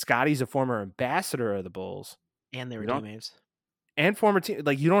 Scotty's a former ambassador of the Bulls. And they were You don't, teammates. and former team.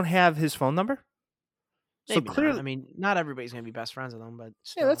 Like, you don't have his phone number. So Maybe not. I clearly, mean, not everybody's gonna be best friends with them, but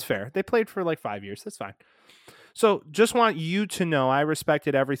yeah, that's still. fair. They played for like 5 years. That's fine. So just want you to know I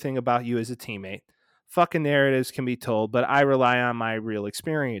respected everything about you as a teammate. Fucking narratives can be told, but I rely on my real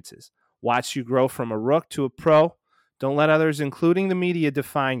experiences. Watch you grow from a rook to a pro. Don't let others, including the media,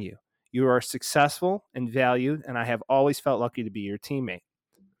 define you. You are successful and valued, and I have always felt lucky to be your teammate.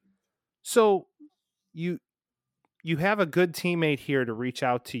 So you have a good teammate here to reach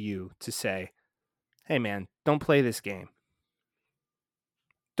out to you to say, hey man, don't play this game.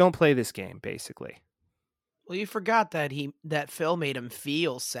 Don't play this game, basically. Well, you forgot that Phil made him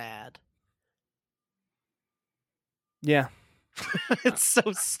feel sad. Yeah. It's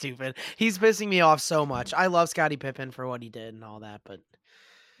so stupid. He's pissing me off so much. I love Scotty Pippen for what he did and all that, but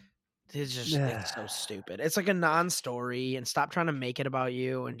it's so stupid. It's like a non-story, and stop trying to make it about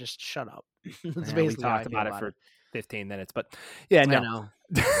you and just shut up. That's Yeah, we basically how I talked feel about it about for it. 15 minutes, but yeah, I no. know.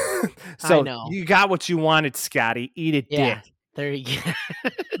 I So know. you got what you wanted, Scotty. Eat a dick. Yeah. There you go.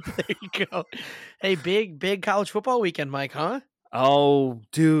 There you go. Hey, big college football weekend, Mike, huh? Oh,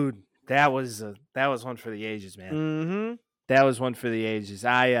 dude, that was one for the ages, man. Mhm. That was one for the ages.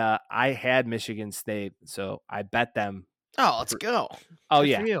 I had Michigan State, so I bet them. Oh, let's go. Oh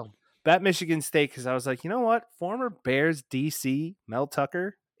Good for yeah, you. bet Michigan State, because I was like, you know what? Former Bears DC Mel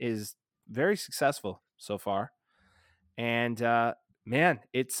Tucker is very successful so far, and man,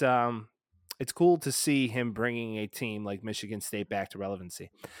 it's cool to see him bringing a team like Michigan State back to relevancy.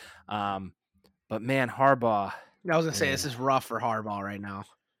 But man, Harbaugh, I was gonna say man, this is rough for Harbaugh right now.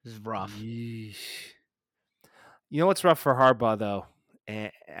 This is rough. yeesh. You know what's rough for Harbaugh though,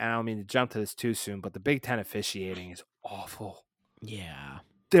 and I don't mean to jump to this too soon, but the Big Ten officiating is awful. Yeah.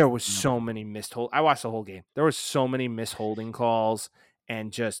 There was Yep. so many missed hold. I watched the whole game. There was so many misholding calls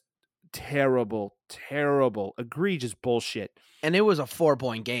and just terrible, egregious bullshit. And it was a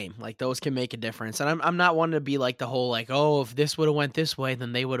 4-point game. Like, those can make a difference. And I'm not one to be like the whole like, oh, if this would have went this way,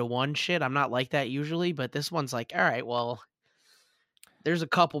 then they would have won shit. I'm not like that usually, but this one's like, all right, well, there's a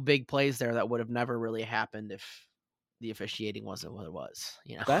couple big plays there that would have never really happened if the officiating wasn't what it was,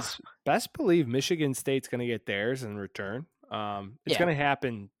 Best believe Michigan State's going to get theirs in return. It's Yeah. going to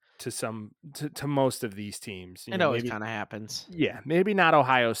happen to most of these teams. It always Maybe, kind of happens. yeah, maybe not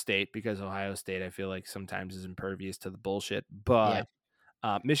Ohio State, because Ohio State, I feel like, sometimes is impervious to the bullshit. Yeah. But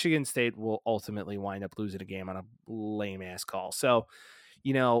Michigan State will ultimately wind up losing a game on a lame ass call. So,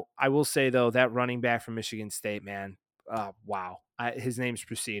 I will say though that running back from Michigan State, man, wow, his name's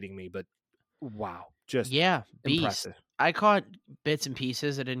preceding me, but wow, just Yeah, beast. impressive. I caught bits and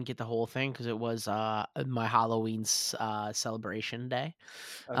pieces. I didn't get the whole thing because it was my Halloween celebration day.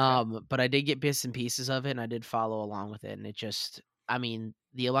 Okay, But I did get bits and pieces of it, and I did follow along with it. And it just, I mean,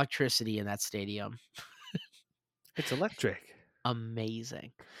 the electricity in that stadium, it's electric.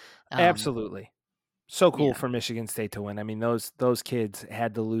 amazing. Um, Absolutely, so cool yeah, for Michigan State to win. I mean, those kids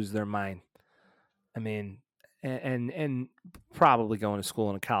had to lose their mind. I mean, and probably going to school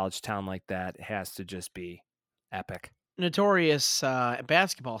in a college town like that has to just be epic. notorious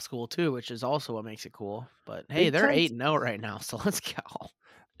basketball school too, which is also what makes it cool. But hey, Big they're Ten, 8-0 right now, so let's go.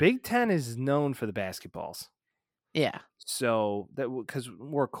 Big Ten is known for the basketballs. Yeah, So that because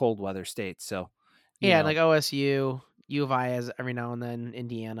we're a cold weather state, so you yeah, and know, like OSU, U of I has every now and then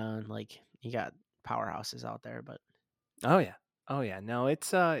Indiana, and like you got powerhouses out there, but. oh yeah, oh yeah. No,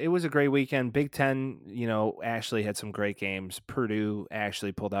 it was a great weekend. Big Ten, Ashley had some great games. Purdue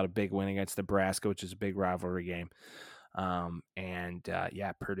actually pulled out a big win against Nebraska, which is a big rivalry game.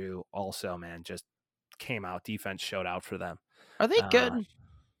 Yeah, Purdue also, man, just came out. Defense showed out for them. Are they Uh, good?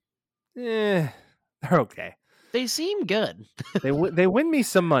 they're okay. They seem good. They win me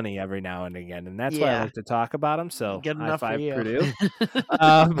some money every now and again, and that's why I Yeah, like to talk about them. So good high enough for five you. Purdue.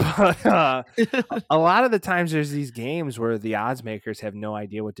 But a lot of the times there's these games where the odds makers have no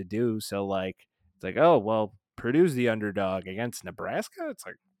idea what to do. So like it's like, oh well, Purdue's the underdog against Nebraska. It's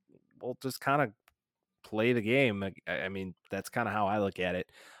like, well, just kind of play the game. I mean, that's kind of how I look at it.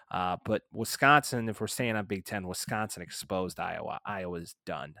 But Wisconsin, if we're staying on Big Ten, Wisconsin exposed Iowa. Iowa's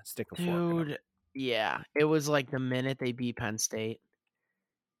done. Stick a fork in them. Dude, yeah, it was like the minute they beat Penn State,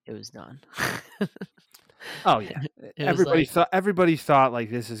 it was done. Oh yeah, It was like, everybody thought like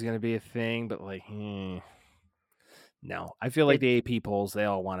this is going to be a thing, but like, no. I feel like it. the AP polls they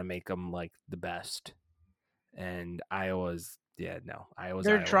all want to make them like the best, and Iowa's Iowa's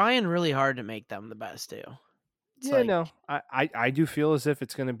They're Iowa. trying really hard to make them the best too. It's Yeah, like, no, I do feel as if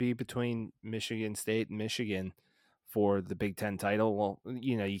it's going to be between Michigan State and Michigan for the Big Ten title. Well,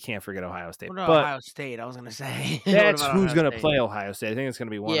 you can't forget Ohio State, what about but Ohio State? I was gonna say, what that's about who's Ohio going to State? play Ohio State. I think it's going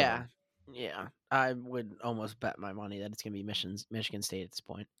to be one of Yeah, them. yeah. I would almost bet my money that it's gonna be Michigan State at this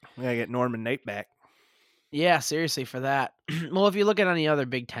point. We got to get Norman Nate back. Yeah, seriously, for that. Well, if you look at any other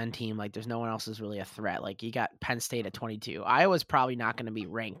Big Ten team, like there's no one else is really a threat. Like you got Penn State at 22. Iowa's probably not going to be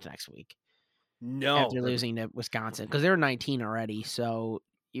ranked next week No, after losing to Wisconsin because they're 19 already. So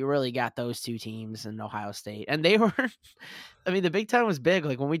you really got those two teams and Ohio State, and they were. I mean, the Big Ten was big.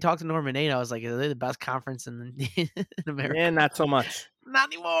 Like when we talked to Norman Nate, I was like, "Are they the best conference in America?" yeah, not so much.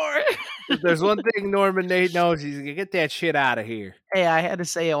 Not anymore. If there's one thing Norman Nate knows, he's gonna get that shit out of here. Hey, I had to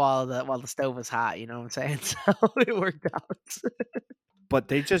say it while the stove was hot. You know what I'm saying? So it worked out. But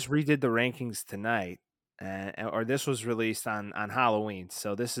they just redid the rankings tonight, or this was released on Halloween.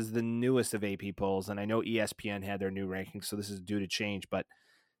 So this is the newest of AP polls, and I know ESPN had their new rankings, so this is due to change. But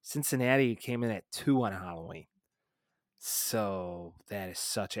Cincinnati came in at 2 on Halloween, so that is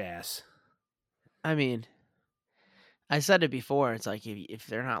such ass. I mean, I said it before. It's like if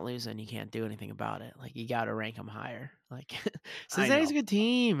they're not losing, you can't do anything about it. Like you got to rank them higher. Like I Cincinnati's know. a good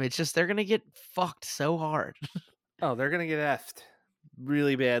team. It's just they're gonna get fucked so hard. Oh, they're gonna get effed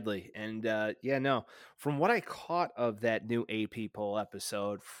really badly. And yeah, no. From what I caught of that new AP poll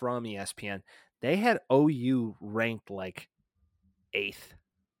episode from ESPN, they had OU ranked like 8th.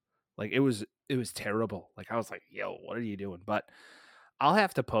 Like it was terrible. Like I was like, yo, what are you doing? But I'll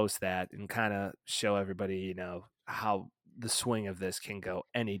have to post that and kind of show everybody, how the swing of this can go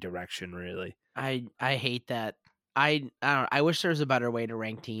any direction, really. I hate that. I don't know, I wish there was a better way to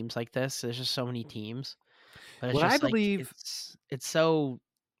rank teams like this. There's just so many teams, but it's What I just like believe it's so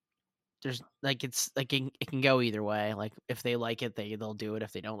there's like it's like it can go either way. Like if they like it, they'll do it.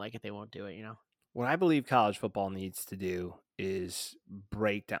 If they don't like it, they won't do it. You know. what I believe college football needs to do is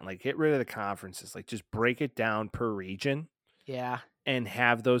break down, like get rid of the conferences, like just break it down per region Yeah. and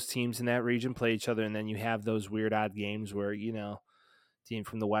have those teams in that region play each other. And then you have those weird odd games where, team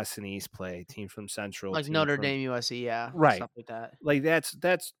from the West and East play, team from Central, Like team Notre from Dame, USC, yeah, right. stuff like that. Like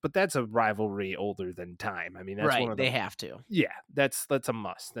but that's a rivalry older than time. I mean, that's one Right, of they the have to. yeah, that's a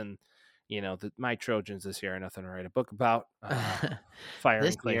must. And my Trojans this year are nothing to write a book about. Firing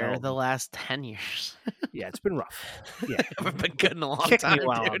This Clay year, Helton. the last 10 years. Yeah, it's been rough. Yeah, They haven't been good in a long kick time, me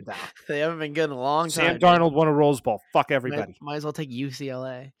while I'm dude. down. They haven't been good in a long Sam time, dude. Darnold won a Rose Bowl. Fuck everybody. Might as well take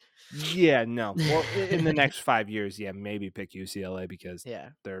UCLA. Yeah, no. Well, in the next 5 years, yeah, maybe pick UCLA because Yeah.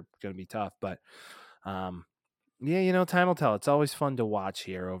 they're going to be tough. But Yeah, time will tell. It's always fun to watch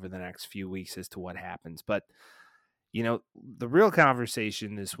here over the next few weeks as to what happens. But, the real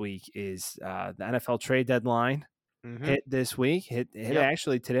conversation this week is the NFL trade deadline Mm-hmm. hit this week. Hit Yep.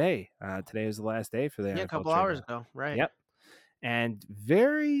 actually today. Today was the last day for the Yeah, a NFL couple trade hours deadline. ago. Right. Yep. And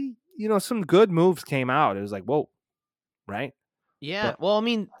very, some good moves came out. It was like, whoa, right? Yeah. But Well, I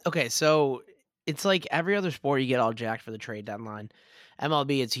mean, okay, so it's like every other sport you get all jacked for the trade deadline.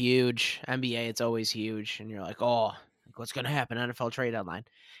 MLB, it's huge. NBA, it's always huge. And you're like, oh, like, what's going to happen? NFL trade deadline.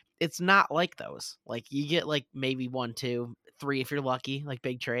 It's not like those. Like you get like maybe 1, 2, 3 if you're lucky, like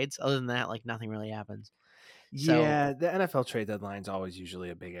big trades. Other than that, like nothing really happens. So yeah, the NFL trade deadline is always usually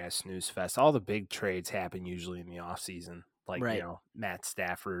a big ass snooze fest. All the big trades happen usually in the off season, like, right, Matt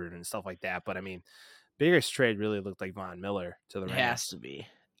Stafford and stuff like that. But I mean, biggest trade really looked like Von Miller to the it has Rams. to be.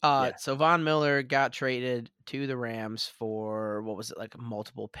 Yeah. So Von Miller got traded to the Rams for what was it, like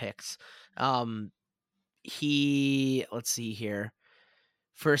multiple picks. Let's see here,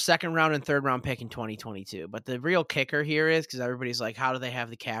 for a second round and third round pick in 2022. But the real kicker here is because everybody's like, how do they have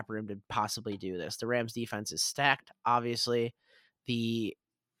the cap room to possibly do this? The Rams defense is stacked, obviously. The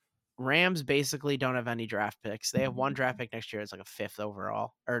Rams basically don't have any draft picks. They have one draft pick next year. It's like a fifth round.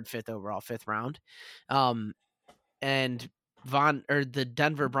 And the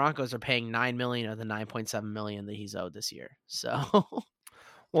Denver Broncos are paying $9 million of the $9.7 million that he's owed this year. So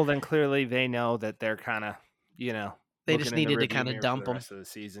Well, then clearly they know that they're kind of, they just looking in the needed to rearview kind of mirror for dump the him, rest of the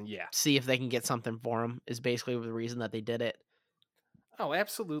season. Yeah. see if they can get something for him. Is basically the reason that they did it. Oh,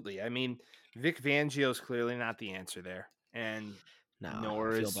 absolutely. I mean, Vic Fangio's clearly not the answer there, and No, I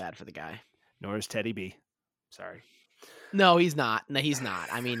nor feel is bad for the guy. Teddy B. Sorry. No, he's not. No, he's not.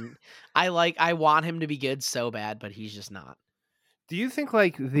 I mean, I want him to be good so bad, but he's just not. Do you think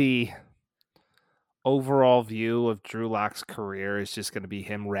like the overall view of Drew Lock's career is just going to be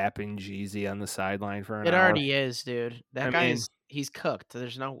him rapping Jeezy on the sideline for an It hour? already is, dude. That I guy mean, is he's cooked.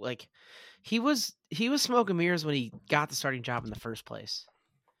 There's no like he was smoking mirrors when he got the starting job in the first place.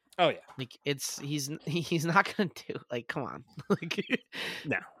 oh yeah, Like he's not gonna do like come on. Like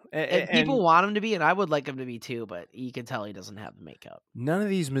no, and people and want him to be, and I would like him to be too, but you can tell he doesn't have the makeup. none of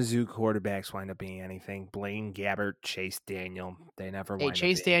these Mizzou quarterbacks wind up being anything. Blaine Gabbert, Chase Daniel, they never Hey, wind up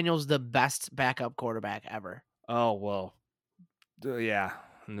Chase being. Daniel's the best backup quarterback ever. Oh well, yeah,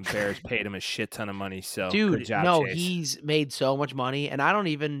 and the Bears paid him a shit ton of money, so good Dude, job, no, Chase. he's made so much money, and I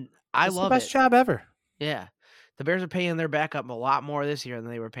It's the love best it. job ever. Yeah. The Bears are paying their backup a lot more this year than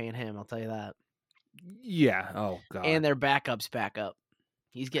they were paying him, I'll tell you that. Yeah. Oh And God. their backup's backup.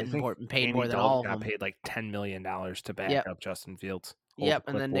 He's I getting think paid Andy more than Dalton all of got them. paid like $10 million to back Yep. up Justin Fields. Hold the Yep,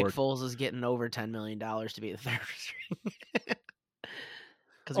 and then Nick clipboard. Foles is getting over $10 million to be the third string.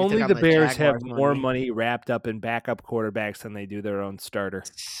 Because we took Only on the the Bears have Jaguars more money. money wrapped up in backup quarterbacks than they do their own starter.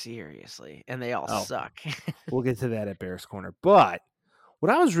 Seriously. And they all Oh, suck. we'll get to that at Bears Corner. But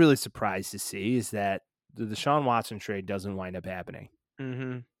what I was really surprised to see is that the Deshaun Watson trade doesn't wind up happening.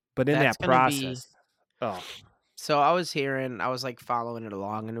 Mm-hmm. But in That's that going to be... process, oh, So I was like following it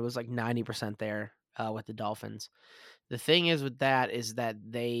along, and it was like 90% there with the Dolphins. The thing is with that is that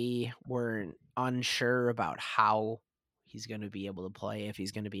they weren't unsure about how he's going to be able to play, if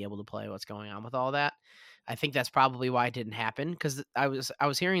he's going to be able to play, what's going on with all that. I think that's probably why it didn't happen, because I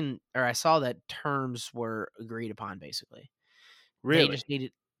was hearing, or I saw that terms were agreed upon. Basically, they really? just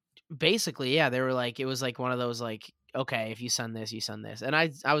needed. Basically, yeah, they were like, it was like one of those like, okay, if you send this, you send this, and I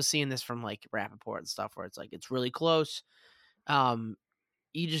was seeing this from like Rappaport and stuff where it's like it's really close. Um,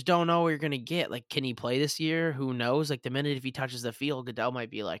 you just don't know what you're gonna get. Like, can he play this year? Who knows? Like the minute if he touches the field, Goodell might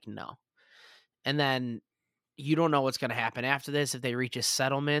be like, no. And then you don't know what's gonna happen after this. If they reach a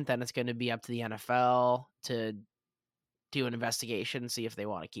settlement, then it's gonna be up to the NFL to do an investigation, see if they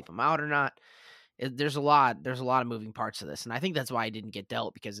want to keep him out or not. There's a lot of moving parts to this. And I think that's why I didn't get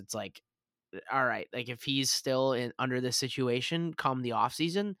dealt, because it's like, all right, like if he's still under this situation come the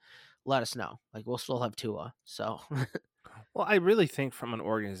offseason, let us know. Like we'll still have Tua. So Well, I really think from an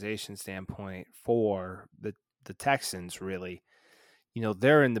organization standpoint for the Texans, really,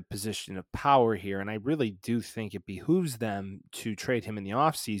 they're in the position of power here. And I really do think it behooves them to trade him in the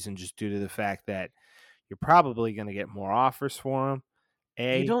offseason just due to the fact that you're probably going to get more offers for him.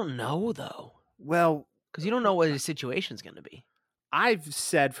 you don't know though. Well, Because you don't know what his situation's going to be. I've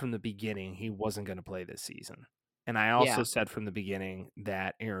said from the beginning he wasn't going to play this season. And I also Yeah. said from the beginning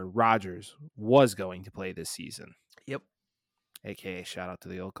that Aaron Rodgers was going to play this season. Yep. AKA shout out to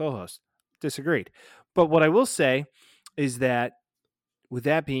the old co-host. Disagreed. But what I will say is that with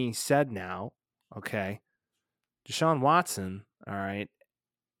that being said now, okay, Deshaun Watson, all right,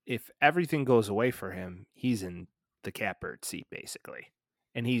 if everything goes away for him, he's in the catbird seat basically.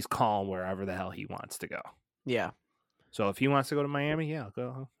 And he's calm wherever the hell he wants to go. Yeah. So if he wants to go to Miami, yeah, I'll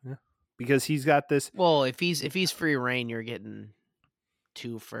go. Yeah, because he's got this. Well, if he's free reign, you're getting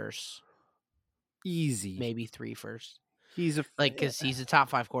 2 firsts, Easy. maybe 3 firsts. He's because he's a top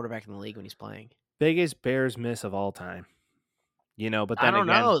 5 quarterback in the league when he's playing. biggest Bears miss of all time. But I then don't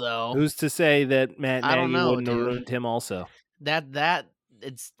again, know though. who's to say that Matt I don't Nagy know, wouldn't have dude. ruined him also? That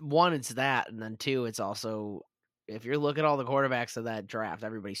it's one, it's that, and then 2, it's also if you look at all the quarterbacks of that draft,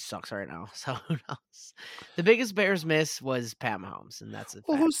 everybody sucks right now. So who knows? The biggest Bears miss was Pat Mahomes, and that's a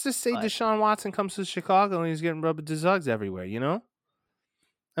Well, fact. who's to say But Deshaun Watson comes to Chicago and he's getting rubbed to zugs everywhere?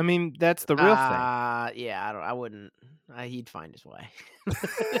 I mean, that's the real thing. yeah, I wouldn't. He'd find his way.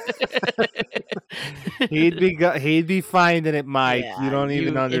 He'd be finding it, Mike. Yeah, You don't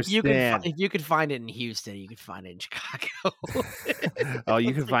even understand. if you could find it in Houston, you could find it in Chicago. Oh,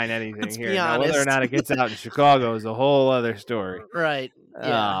 you can find anything let's here. be Now, whether or honest. not it gets out in Chicago is a whole other story. Right.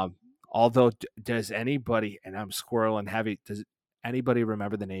 Yeah. Although, does anybody, and I'm squirreling heavy, does anybody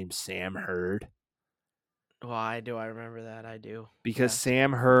remember the name Sam Hurd? Why do I remember that? I do. Because Yes.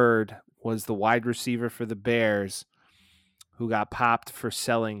 Sam Hurd was the wide receiver for the Bears who got popped for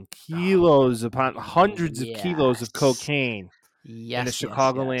selling kilos upon hundreds of kilos of cocaine in the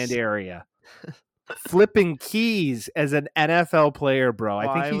Chicagoland area. Flipping keys as an NFL player, bro.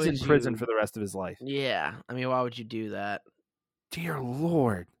 I think he's in prison for the rest of his life. Yeah. I mean, why would you do that? Dear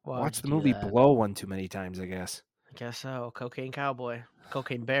Lord. Watch the movie Blow one too many times, I guess. I guess so. Cocaine cowboy.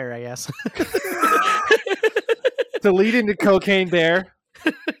 Cocaine bear, I guess. To lead into Cocaine Bear.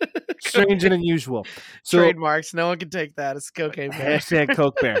 Strange and unusual. So, trademarks. No one can take that. It's Cocaine Bear. Hashtag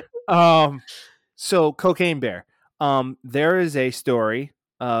Coke Bear. So Cocaine Bear. There is a story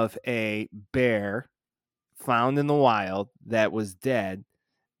of a bear found in the wild that was dead.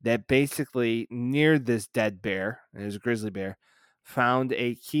 That basically near this dead bear, it was a grizzly bear, found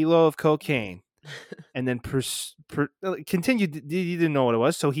a kilo of cocaine, and then continued. He didn't know what it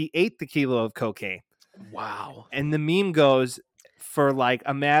was, so he ate the kilo of cocaine. Wow. And the meme goes, for like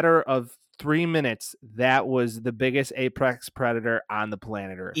a matter of 3 minutes, that was the biggest apex predator on the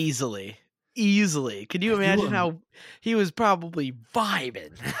planet Earth. Easily. Could you imagine how he was probably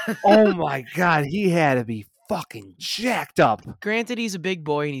vibing? Oh my God, he had to be fucking jacked up. Granted, he's a big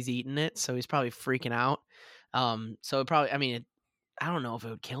boy and he's eating it, so he's probably freaking out. So it probably, I mean, I don't know if it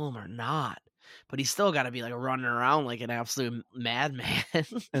would kill him or not, but he's still got to be like running around like an absolute madman.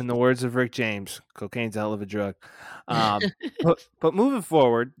 In the words of Rick James, cocaine's a hell of a drug. But moving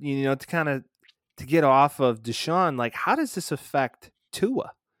forward, to get off of Deshaun, like, how does this affect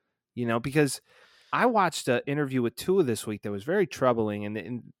Tua? Because I watched an interview with Tua this week that was very troubling,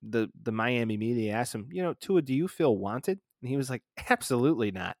 and the Miami media asked him, Tua, do you feel wanted? And he was like,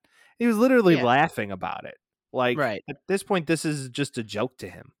 absolutely not. He was literally laughing about it. Like, right. At this point, this is just a joke to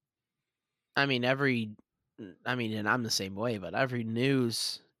him. I mean, and I'm the same way, but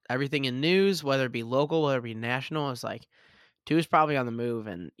everything in news, whether it be local, whether it be national, is like, Tua's probably on the move,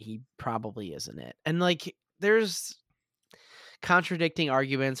 and he probably isn't it. And like, there's contradicting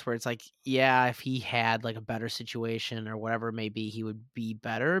arguments where it's like, yeah, if he had like a better situation or whatever it may be, he would be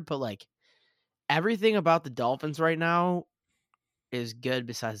better. But like, everything about the Dolphins right now is good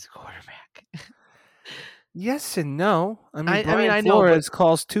besides the quarterback. Yes and no. I mean, I Flores know,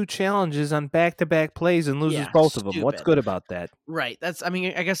 calls 2 challenges on back-to-back plays and loses both of them. What's good about that? Right.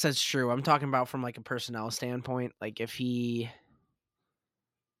 I guess that's true. I'm talking about from like a personnel standpoint. Like if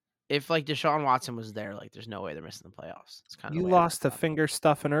like Deshaun Watson was there, like there's no way they're missing the playoffs. It's kind of you lost the finger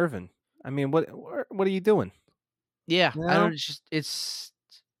stuff in Irvin. I mean, what are you doing? Yeah, I don't.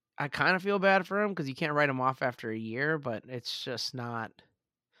 I kind of feel bad for him because you can't write him off after a year, but it's just not.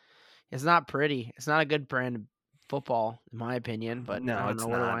 It's not pretty. It's not a good brand of football, in my opinion. But no, I don't it's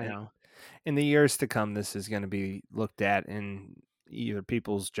know. not. What do I know? In the years to come, this is going to be looked at, and either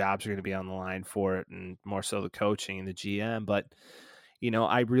people's jobs are going to be on the line for it, and more so the coaching and the GM. But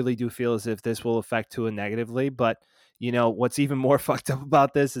I really do feel as if this will affect Tua negatively. But what's even more fucked up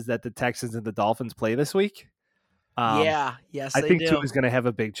about this is that the Texans and the Dolphins play this week. Yes, I think Tua's going to have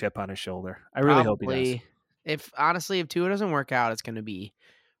a big chip on his shoulder. I really hope he does. If Tua doesn't work out, it's going to be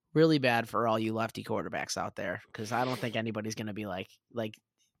really bad for all you lefty quarterbacks out there, because I don't think anybody's going to be like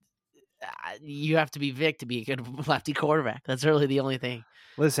you have to be Vic to be a good lefty quarterback. That's really the only thing.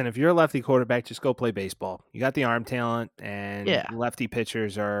 Listen, if you're a lefty quarterback, just go play baseball. You got the arm talent, and lefty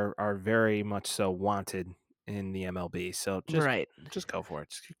pitchers are very much so wanted in the MLB. So just go for it.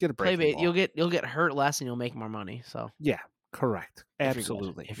 Just get a break. You'll get hurt less and you'll make more money. So yeah, correct,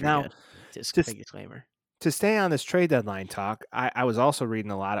 absolutely. If you're good. Just big disclaimer. To stay on this trade deadline talk, I was also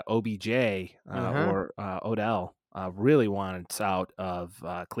reading a lot of OBJ or Odell. really wants out of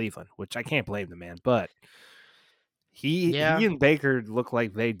Cleveland, which I can't blame the man. But he and Baker look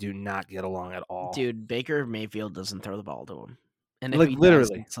like they do not get along at all. Dude, Baker Mayfield doesn't throw the ball to him. And if Like, he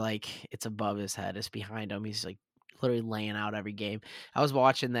literally. does, it's like it's above his head. It's behind him. He's like literally laying out every game. I was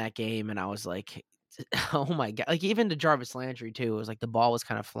watching that game and I was like, oh my God. Like even to Jarvis Landry too. It was like the ball was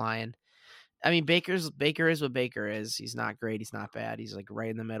kind of flying. I mean, Baker is what Baker is. He's not great. He's not bad. He's like right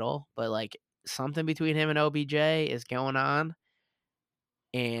in the middle. But like something between him and OBJ is going on.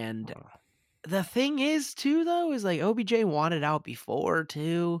 And the thing is too, though, is like OBJ wanted out before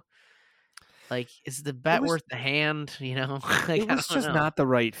too. Like, is the bet worth the hand? You know, like, it was just not the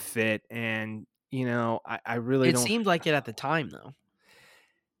right fit, and you know, I really don't. It seemed like it at the time, though.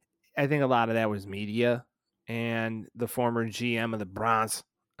 I think a lot of that was media and the former GM of the Browns.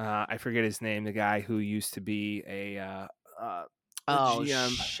 I forget his name. The guy who used to be a GM.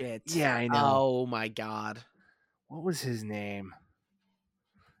 Shit! Yeah, I know. Oh my God! What was his name?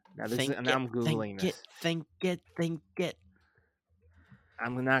 Now I'm googling this. Think it.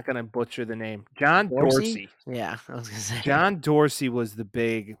 I'm not going to butcher the name. John Dorsey. Yeah, I was going to say. John Dorsey was the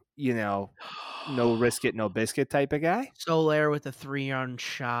big, you know, no risk it, no biscuit type of guy. Soler with a 3-run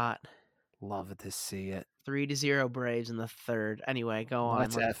shot. Love to see it. 3-0 Braves in the third. Anyway, go on.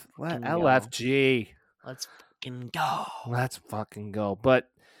 LFG. Let's fucking go. Let's fucking go. But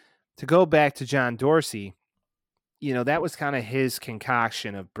to go back to John Dorsey, you know, that was kind of his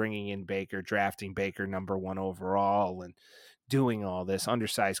concoction of bringing in Baker, drafting Baker #1 overall, and doing all this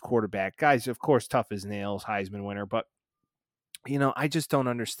undersized quarterback. Guys, of course, tough as nails, Heisman winner. But, you know, I just don't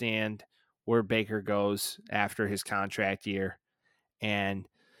understand where Baker goes after his contract year. And,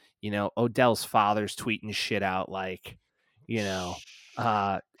 you know, Odell's father's tweeting shit out like, you know,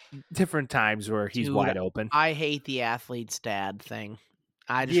 different times where he's wide open. I hate the athlete's dad thing.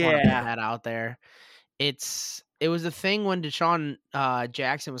 I just want to put that out there. It was a thing when Deshaun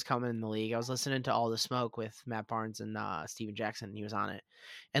Jackson was coming in the league. I was listening to All the Smoke with Matt Barnes and Steven Jackson, and he was on it.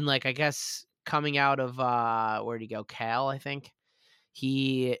 And like, I guess coming out of where'd he go? Cal, I think.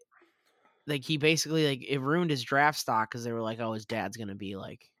 He basically like it ruined his draft stock because they were like, oh, his dad's gonna be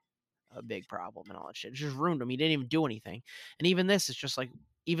like a big problem and all that shit. It just ruined him. He didn't even do anything. And even this, it's just like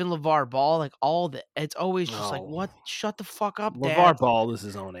even LeVar Ball, like all the it's always just like, what? Shut the fuck up, Dad. LeVar Ball is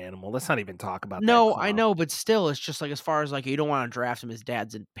his own animal. Let's not even talk about that. No, I know, but still, it's just like as far as like you don't want to draft him, his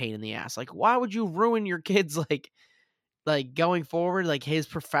dad's a pain in the ass. Like, why would you ruin your kid's like going forward, like his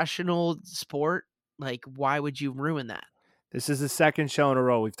professional sport? Like, why would you ruin that? This is the second show in a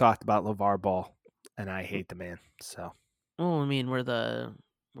row we've talked about LeVar Ball, and I hate the man. So, well, I mean, we're the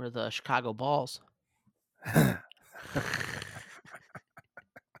Chicago Balls.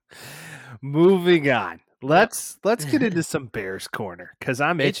 Moving on. Let's get into some Bears corner because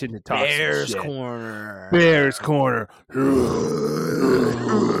I'm itching to talk Bears some shit. corner. Bears corner.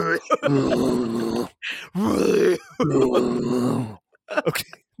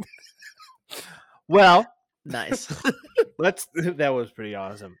 Okay. Well, nice. That was pretty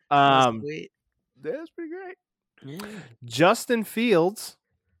awesome. That was pretty great. Yeah. Justin Fields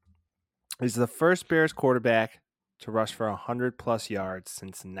is the first Bears quarterback to rush for 100+ yards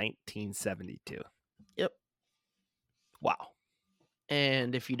since 1972. Yep. Wow.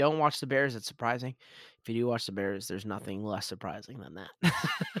 And if you don't watch the Bears, it's surprising. If you do watch the Bears, there's nothing less surprising than that.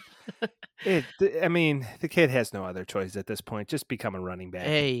 I mean, the kid has no other choice at this point. Just become a running back.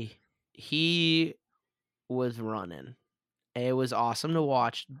 Hey, he was running. It was awesome to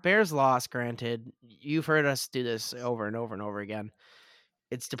watch. Bears lost, granted. You've heard us do this over and over and over again.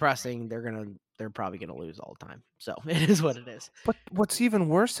 It's depressing. They're probably gonna lose all the time. So it is what it is. But what's even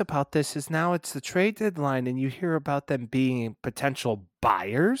worse about this is now it's the trade deadline, and you hear about them being potential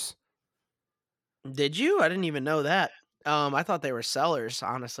buyers. Did you? I didn't even know that. I thought they were sellers,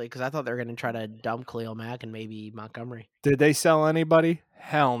 honestly, because I thought they were gonna try to dump Khalil Mack and maybe Montgomery. Did they sell anybody?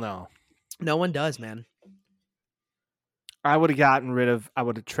 Hell no. No one does, man. I would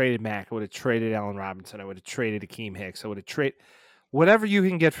have traded Mack. I would have traded Allen Robinson. I would have traded Akeem Hicks. I would have traded whatever you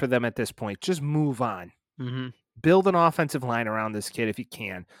can get for them at this point. Just move on. Mm-hmm. Build an offensive line around this kid if you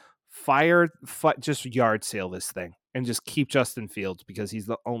can. Just yard sale this thing and just keep Justin Fields because he's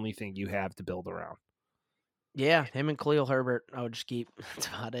the only thing you have to build around. Yeah, him and Khalil Herbert, I would just keep. That's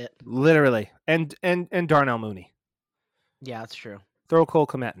about it. Literally. And Darnell Mooney. Yeah, that's true. Throw Cole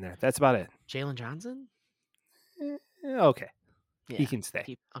Kmet in there. That's about it. Jalen Johnson? Okay. Yeah, he can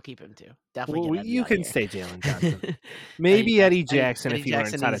stay. I'll keep him too. Definitely. You can stay, Jalen Johnson. Maybe Eddie Jackson if he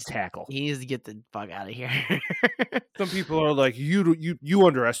learns how to tackle. He needs to get the fuck out of here. Some people are like, you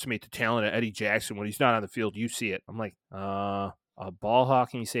underestimate the talent of Eddie Jackson when he's not on the field. You see it. I'm like, a ball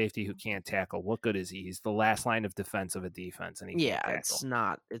hawking safety who can't tackle. What good is he? He's the last line of defense of a defense, and he can't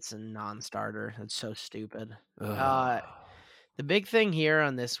tackle. It's a non-starter. It's so stupid. Ugh. The big thing here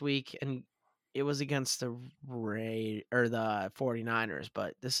on this week, and it was against the 49ers,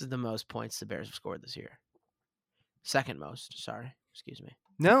 but this is the most points the Bears have scored this year. Second most, sorry. Excuse me.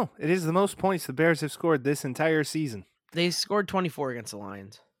 No, it is the most points the Bears have scored this entire season. They scored 24 against the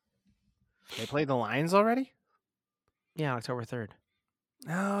Lions. They played the Lions already? Yeah, October 3rd.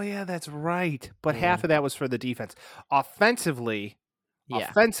 Oh, yeah, that's right. But half of that was for the defense. Offensively,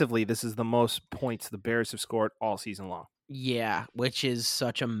 this is the most points the Bears have scored all season long. Yeah, which is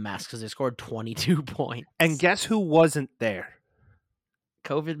such a mess because they scored 22 points. And guess who wasn't there?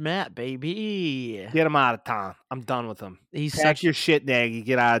 COVID Matt, baby. Get him out of town. I'm done with him. Pack your shit, Nagy.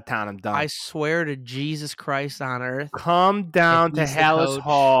 Get out of town. I'm done. I swear to Jesus Christ on earth. Come down to Hallis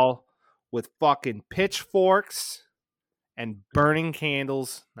Hall with fucking pitchforks and burning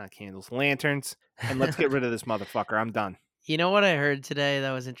lanterns, and let's get rid of this motherfucker. I'm done. You know what I heard today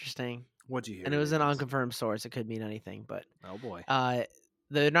that was interesting? What'd you hear? And it was an unconfirmed source. It could mean anything, but oh boy,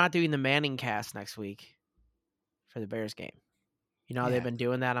 they're not doing the Manning cast next week for the Bears game. You know how they've been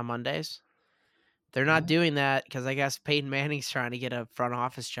doing that on Mondays? They're not doing that because I guess Peyton Manning's trying to get a front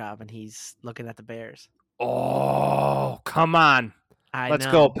office job, and he's looking at the Bears. Oh, come on. Let's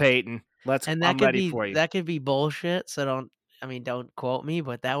go, Peyton. I'm ready for you. That could be bullshit, so don't quote me,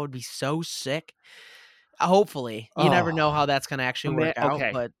 but that would be so sick. Hopefully. You never know how that's going to actually work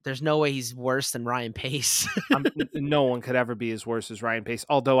out, but there's no way he's worse than Ryan Pace. No one could ever be as worse as Ryan Pace,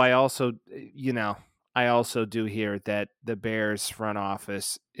 although I also do hear that the Bears front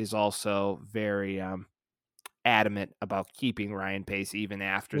office is also very adamant about keeping Ryan Pace even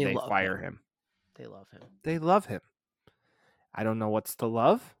after they fire him. They love him. They love him. I don't know what's to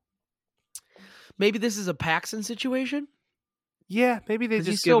love. Maybe this is a Paxson situation. Yeah, maybe they just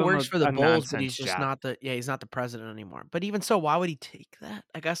he still works for the Bulls, but he's just he's not the president anymore. But even so, why would he take that?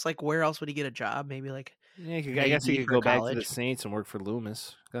 I guess where else would he get a job? Maybe I guess he could go back to the Saints and work for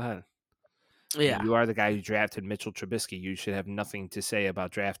Loomis. Go ahead. Yeah, you are the guy who drafted Mitchell Trubisky. You should have nothing to say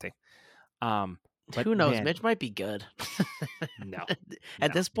about drafting. But who knows? Man, Mitch might be good. No.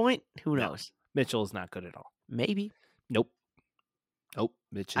 At this point, who knows? Mitchell is not good at all. Maybe. Nope.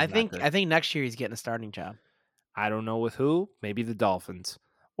 Mitch is not good. I think next year he's getting a starting job. I don't know with who. Maybe the Dolphins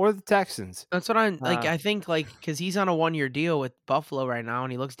or the Texans. That's what I'm like. I think because he's on a 1-year deal with Buffalo right now,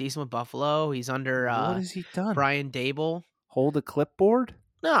 and he looks decent with Buffalo. He's under what has he done? Brian Dable. Hold a clipboard?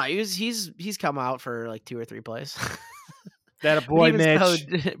 No, he's come out for like 2 or 3 plays. That a boy, Mitch. So,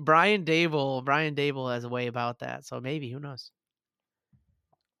 Brian Dable has a way about that. So maybe, who knows?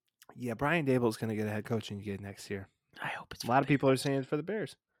 Yeah, Brian Dable's going to get a head coaching gig next year. I hope it's a lot of people are saying it's for the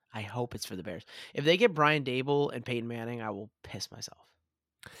Bears. I hope it's for the Bears. If they get Brian Dable and Peyton Manning, I will piss myself.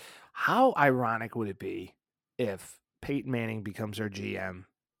 How ironic would it be if Peyton Manning becomes our GM,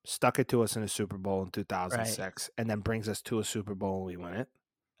 stuck it to us in a Super Bowl in 2006, and then brings us to a Super Bowl and we win it?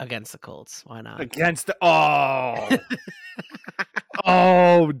 Against the Colts. Why not?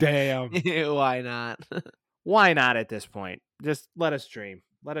 Oh, damn. Why not? Why not at this point? Just let us dream.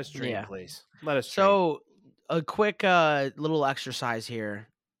 Let us dream, please. Let us dream. So, a quick little exercise here.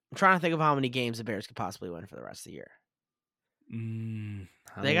 I'm trying to think of how many games the Bears could possibly win for the rest of the year. How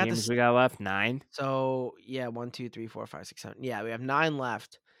many games we got left? 9? So, 1, 2, 3, 4, 5, 6, 7. Yeah, we have 9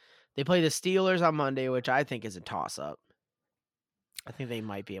 left. They play the Steelers on Monday, which I think is a toss-up. I think they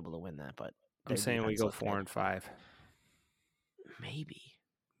might be able to win that, but I'm saying we go 4-5.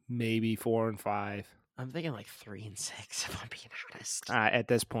 Maybe 4-5. I'm thinking like 3-6, if I'm being honest. At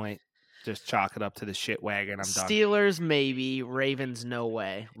this point, just chalk it up to the shit wagon. I'm done. Steelers, maybe. Ravens, no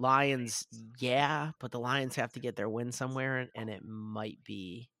way. Lions, yeah, but the Lions have to get their win somewhere, and it might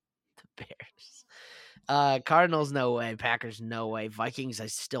be the Bears. Cardinals, no way. Packers, no way. Vikings, I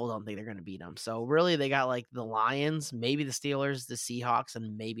still don't think they're going to beat them. So really, they got like the Lions, maybe the Steelers, the Seahawks,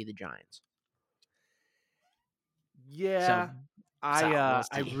 and maybe the Giants. Yeah. So, I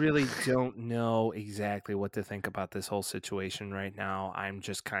really don't know exactly what to think about this whole situation right now. I'm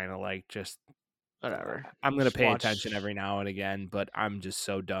just kind of like, whatever. I'm going to pay attention every now and again, but I'm just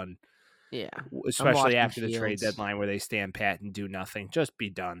so done. Yeah. Especially after the trade deadline where they stand pat and do nothing. Just be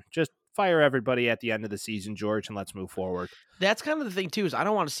done. Just fire everybody at the end of the season, George, and let's move forward. That's kind of the thing, too, is I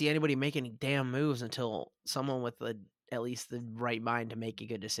don't want to see anybody make any damn moves until someone with at least the right mind to make a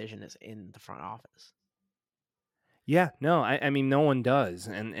good decision is in the front office. Yeah, no, I mean, no one does,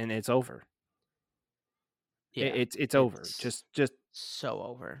 and it's over. Yeah, it's over. Just so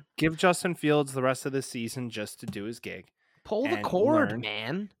over. Give Justin Fields the rest of the season just to do his gig. Pull the cord,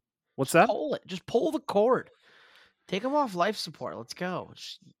 man. What's that? Pull it. Just pull the cord. Take him off life support. Let's go.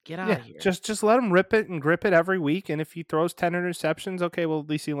 Just get out of here. Just let him rip it and grip it every week. And if he throws 10 interceptions, okay, well, at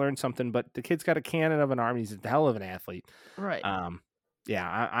least he learned something. But the kid's got a cannon of an arm. He's a hell of an athlete. Right. I'm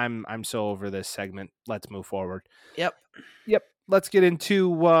so over this segment. Let's move forward. Yep. Let's get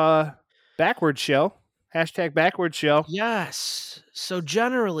into Backwards Show. Hashtag Backwards Show. Yes. So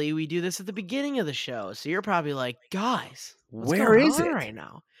generally, we do this at the beginning of the show. So you're probably like, guys, what's Where going is on it right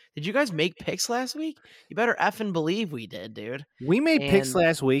now? Did you guys make picks last week? You better effing believe we did, dude. We made picks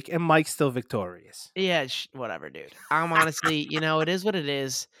last week, and Mike's still victorious. Yeah, whatever, dude. I'm honestly, it is what it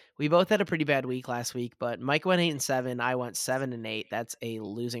is. We both had a pretty bad week last week, but Mike went 8-7. I went 7-8. That's a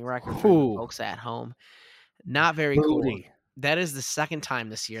losing record for the folks at home. Not very cool. That is the second time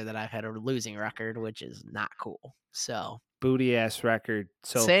this year that I've had a losing record, which is not cool. So booty ass record.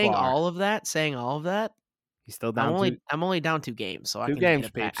 So saying far. all of that, he's still down. I'm only down 2 games, so I can get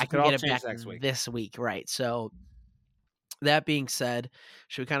it back. I can get it back next week. This week, right? So that being said,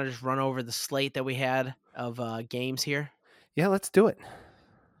 should we kind of just run over the slate that we had of games here? Yeah, let's do it.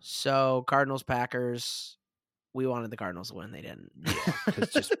 So Cardinals, Packers. We wanted the Cardinals to win. They didn't.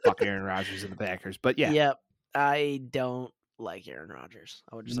 It's just fuck Aaron Rodgers and the Packers. But yeah. Yep. I don't like Aaron Rodgers.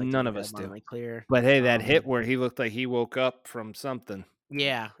 I would just like none of us do. Clear. But hey, that hit where he looked like he woke up from something.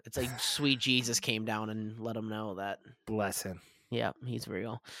 Yeah, it's like sweet Jesus came down and let him know that. Bless him. Yeah, he's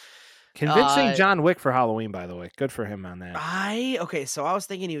real. Convincing John Wick for Halloween, by the way. Good for him on that. So I was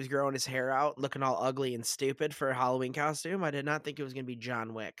thinking he was growing his hair out, looking all ugly and stupid for a Halloween costume. I did not think it was going to be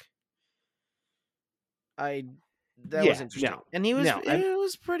John Wick. That was interesting. No, and it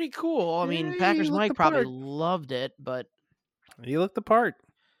was pretty cool. I mean, Packers Mike probably loved it, but he looked the part.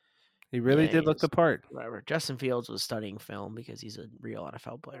 He really did look the part. Whatever. Justin Fields was studying film because he's a real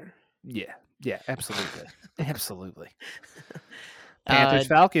NFL player. Yeah, absolutely. Absolutely. Panthers,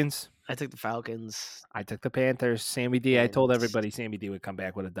 Falcons. I took the Falcons. I took the Panthers. Sammy D. I told everybody Sammy D would come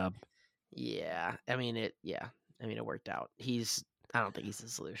back with a dub. Yeah. I mean, it worked out. I don't think he's the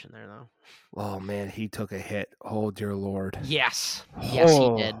solution there, though. Oh, man, he took a hit. Oh, dear Lord. Yes. Yes,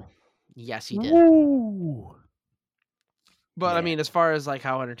 he did. Yes, he did. Woo. But, I mean, as far as, like,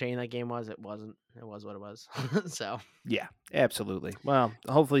 how entertaining that game was, it wasn't. It was what it was. So. Yeah, absolutely. Well,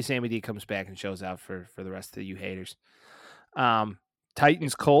 hopefully Sammy D comes back and shows out for the rest of you haters.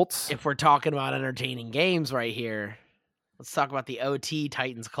 Titans, Colts. If we're talking about entertaining games right here, let's talk about the OT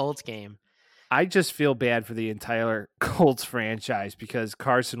Titans-Colts game. I just feel bad for the entire Colts franchise because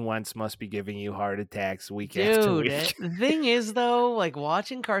Carson Wentz must be giving you heart attacks week after week. The thing is, though, like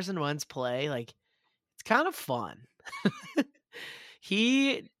watching Carson Wentz play, like it's kind of fun.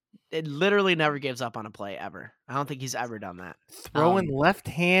 It literally never gives up on a play ever. I don't think he's ever done that. Throwing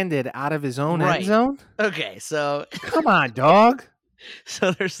left-handed out of his own end zone? Okay, so come on, dog.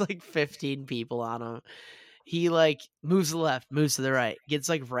 So there's like 15 people on him. He like moves to the left, moves to the right, gets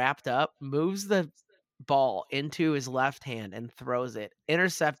like wrapped up, moves the ball into his left hand and throws it.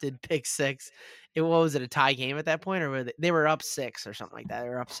 Intercepted, pick 6. What was it, a tie game at that point? Or they were up 6 or something like that. They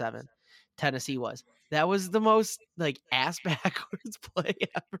were up 7. Tennessee was. That was the most like ass backwards play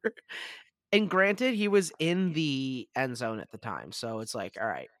ever. And granted, he was in the end zone at the time. So it's like, all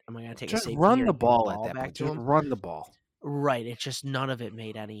right, am I going to take just a safety run the ball at that point. Just run the ball. Right. It's just none of it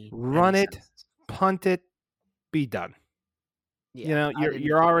made any sense. Punt it, be done. Yeah,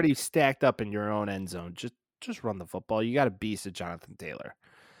 you're already stacked up in your own end zone. Just run the football. You got a beast of Jonathan Taylor.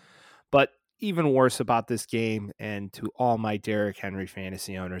 But even worse about this game, and to all my Derrick Henry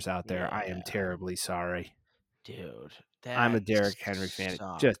fantasy owners out there, I am terribly sorry. Dude, I'm a Derrick Henry fan.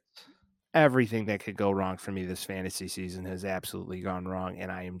 Just everything that could go wrong for me this fantasy season has absolutely gone wrong, and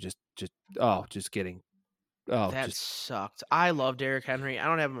I am just getting. That sucked. I love Derrick Henry. I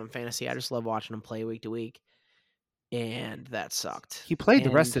don't have him in fantasy. I just love watching him play week to week. And that sucked. He played the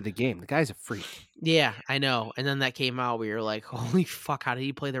rest of the game. The guy's a freak. Yeah, I know. And then that came out. We were like, holy fuck, how did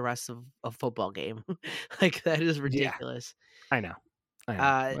he play the rest of a football game? Like, that is ridiculous. Yeah, I know.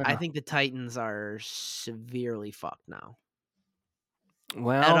 I think the Titans are severely fucked now.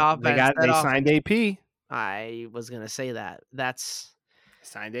 Well, they signed AP. I was going to say that. That's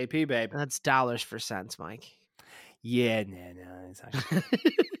signed AP, babe. That's dollars for cents, Mike. Yeah, no, it's not.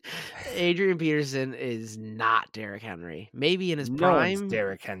 Adrian Peterson is not Derrick Henry. Maybe in his prime.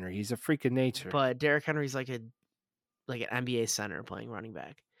 Derrick Henry. He's a freak of nature. But Derrick Henry's like an NBA center playing running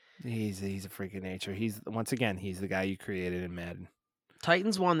back. He's a freak of nature. He's the guy you created in Madden.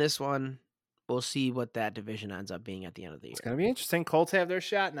 Titans won this one. We'll see what that division ends up being at the end of the year. It's gonna be interesting. Colts have their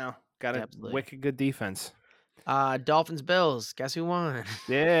shot now. Got a wicked good defense. Dolphins, Bills. Guess who won?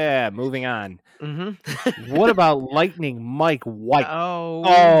 Yeah, moving on. Mm-hmm. What about Lightning Mike White? Oh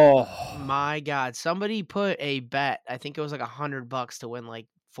Oh, my God! Somebody put a bet. I think it was like $100 to win like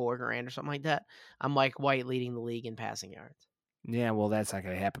 $4,000 or something like that. On Mike White leading the league in passing yards. yeah. Well, that's not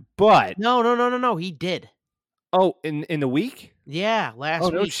going to happen. But No. He did. in the week? Yeah, Oh,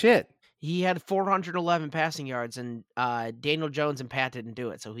 last no week shit. he had 411 passing yards, and Daniel Jones and Pat didn't do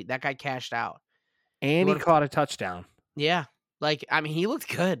it, so that guy cashed out. And he caught a touchdown. Yeah, like I mean, he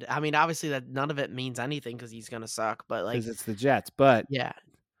looked good. I mean, obviously that none of it means anything because he's gonna suck, but like, Because it's the Jets. But yeah,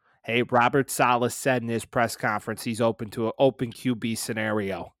 hey, Robert Saleh said in his press conference he's open to an open QB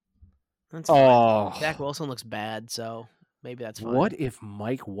scenario. that's fine. Zach Wilson looks bad, so maybe that's fine. What if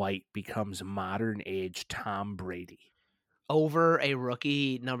Mike White becomes modern age Tom Brady? Over a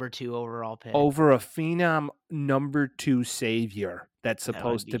rookie number 2 overall pick. Over a phenom number 2 savior that's That would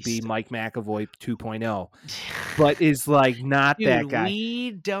supposed be to be so Mike McAvoy 2.0, but is like not Dude, that guy.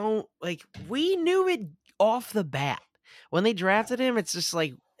 we knew it off the bat. When they drafted him, it's just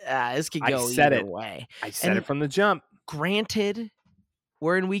like, this could go either way. I said it from the jump. Granted,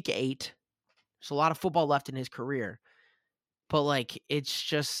 we're in week 8. There's a lot of football left in his career. But, like, it's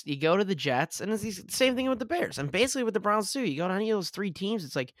just you go to the Jets, and it's the same thing with the Bears, and basically with the Browns too. You go to any of those 3 teams,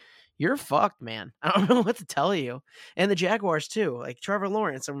 it's like, you're fucked, man. I don't know what to tell you. And the Jaguars too. Like, Trevor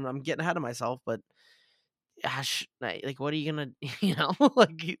Lawrence, I'm getting ahead of myself, but gosh, like, what are you gonna,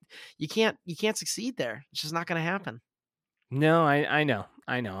 like, you can't succeed there. It's just not gonna happen. No, I know.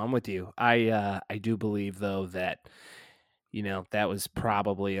 I'm with you. I do believe though that that was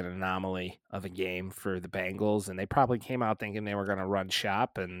probably an anomaly of a game for the Bengals, and they probably came out thinking they were going to run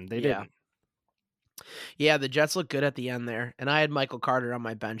shop, and they didn't. Yeah, the Jets look good at the end there, and I had Michael Carter on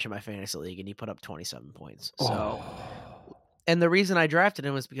my bench in my fantasy league, and he put up 27 points. So, and the reason I drafted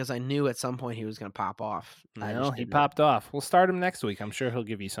him was because I knew at some point he was going to pop off. Well, he popped off. We'll start him next week. I'm sure he'll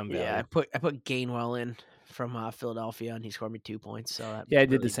give you some value. Yeah, I put Gainwell in from Philadelphia, and he scored me 2 points. So that I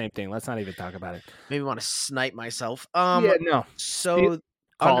did the same thing. Let's not even talk about it. Maybe want to snipe myself. Yeah, no. So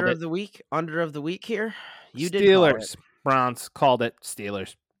under of the week here. You did Steelers, Browns called it.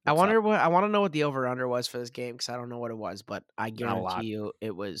 Steelers. I want to know what the over under was for this game because I don't know what it was, but I guarantee you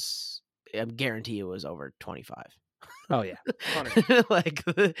it was. I guarantee you it was over 25. Oh yeah, like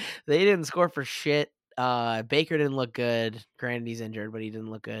they didn't score for shit. Baker didn't look good. Granted, he's injured, but he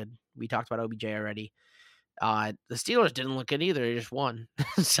didn't look good. We talked about OBJ already. The Steelers didn't look good either. They just won.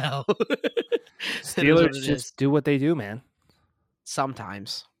 So Steelers just do what they do, man.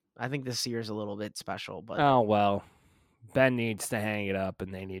 Sometimes. I think this year's a little bit special, but oh well. Ben needs to hang it up,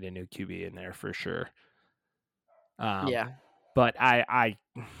 and they need a new QB in there for sure. Yeah, but I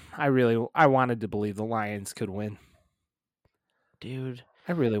wanted to believe the Lions could win, dude.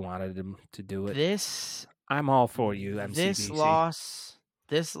 I really wanted them to do it. I'm all for you, MCBC.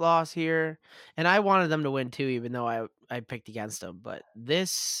 This loss here, and I wanted them to win too, even though I picked against them. But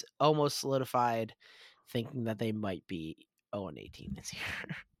this almost solidified thinking that they might be 0-18 this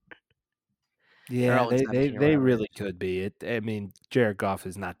year. Yeah, they really could be. I mean, Jared Goff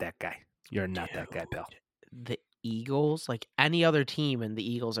is not that guy. You're not that guy, pal. The Eagles, like any other team, and the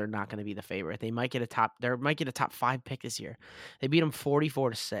Eagles are not going to be the favorite. They might get a top 5 pick this year. They beat them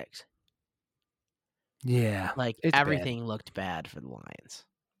 44-6. Yeah, like everything looked bad for the Lions,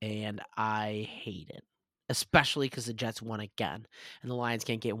 and I hate it, especially because the Jets won again, and the Lions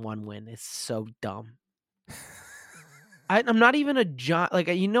can't get one win. It's so dumb. I'm not even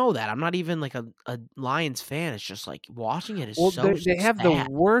that. I'm not even like a Lions fan. It's just like watching it is so they have sad.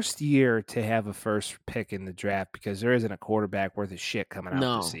 the worst year to have a first pick in the draft because there isn't a quarterback worth of shit coming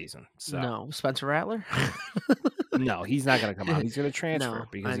out this season. So. No, Spencer Rattler? No, he's not going to come out. He's going to transfer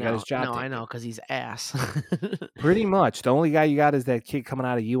because he got his job. No, I know, because he's ass. Pretty much. The only guy you got is that kid coming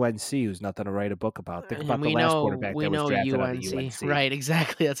out of UNC who's nothing to write a book about. Think about the last quarterback that was drafted out of UNC. Right,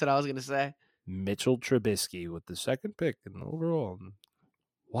 exactly. That's what I was going to say. Mitchell Trubisky with the second pick in the overall.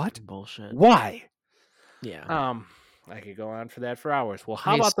 What? Bullshit. Why? Yeah. I could go on for that for hours. Well,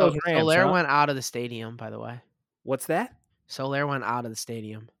 how about those Rams? Soler went out of the stadium, by the way. What's that? Soler went out of the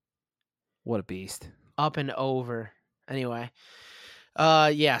stadium. What a beast. Up and over. Anyway.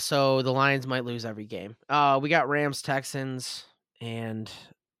 Yeah, so the Lions might lose every game. We got Rams, Texans, and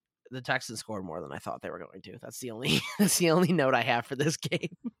the Texans scored more than I thought they were going to. That's the only note I have for this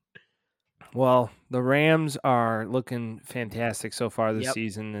game. Well, the Rams are looking fantastic so far this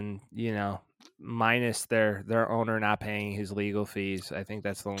season, and minus their owner not paying his legal fees. I think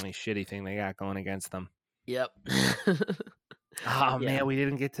that's the only shitty thing they got going against them. Yep. Man, we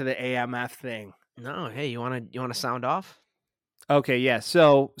didn't get to the AMF thing. No, hey, you wanna sound off? Okay, yeah.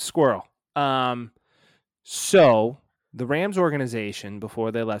 So Squirrel. So the Rams organization,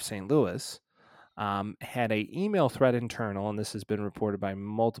 before they left St. Louis, had a email thread internal, and this has been reported by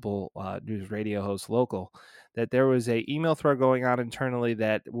multiple news radio hosts local, that there was a email thread going on internally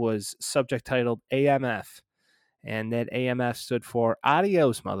that was subject titled AMF, and that AMF stood for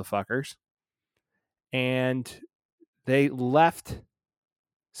Adios, motherfuckers. And they left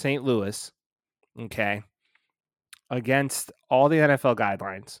St. Louis, okay, against all the NFL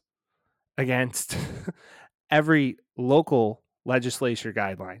guidelines, against every local legislature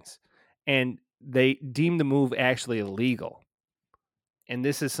guidelines, and they deemed the move actually illegal. And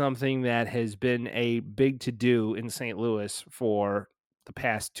this is something that has been a big to do in St. Louis for the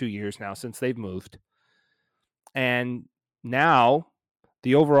past 2 years now since they've moved. And now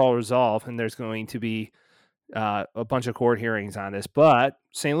the overall resolve, and there's going to be a bunch of court hearings on this, but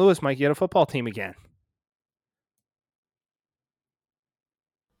St. Louis might get a football team again.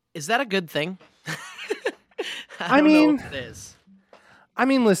 Is that a good thing? I don't mean, know if it is. I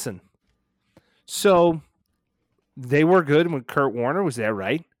mean, listen. So they were good with Kurt Warner, was that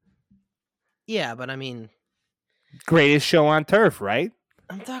right? Yeah, but I mean, greatest show on turf, right?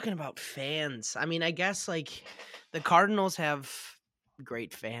 I'm talking about fans. I mean, I guess like the Cardinals have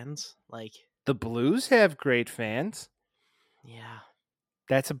great fans. Like The Blues have great fans. yeah.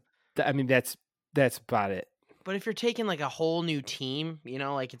 That's about it. But if you're taking like a whole new team, you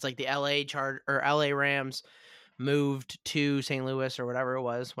know, like it's like the LA Rams moved to St. Louis or whatever it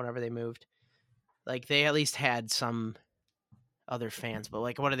was, whenever they moved. Like they at least had some other fans, but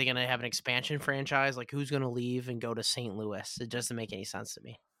like what are they going to have, an expansion franchise? Like who's going to leave and go to St. Louis? It doesn't make any sense to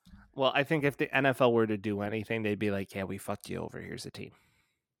me. Well, I think if the NFL were to do anything, they'd be like, yeah, we fucked you over. Here's a team.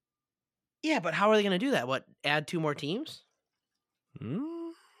 Yeah, but how are they going to do that? What, add 2 more teams? I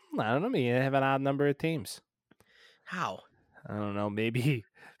don't know. Maybe they have an odd number of teams. How? I don't know. Maybe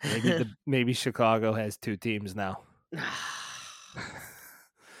Chicago has 2 teams now.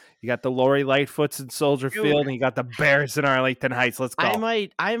 You got the Lori Lightfoots in Soldier Field, and you got the Bears in Arlington Heights. Let's go.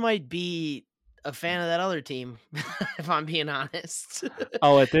 I might be a fan of that other team, if I'm being honest.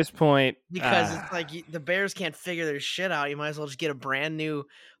 Oh, at this point, because it's like the Bears can't figure their shit out. You might as well just get a brand new,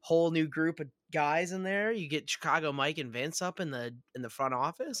 whole new group of guys in there. You get Chicago Mike and Vince up in the front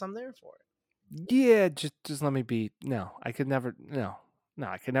office. I'm there for it. Yeah, just let me be. No, I could never. No,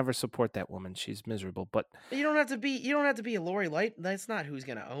 I could never support that woman. She's miserable. But you don't have to be a Lori Light. That's not who's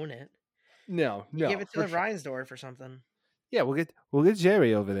gonna own it. No, give it to the Reinsdorf or something. Yeah, we'll get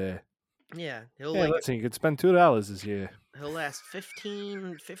Jerry over there. Yeah, listen, you could spend $2 this year. He'll last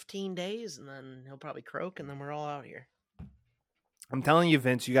 15 days, and then he'll probably croak, and then we're all out here. I'm telling you,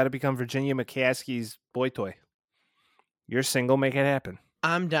 Vince, you got to become Virginia McCaskey's boy toy. You're single, make it happen.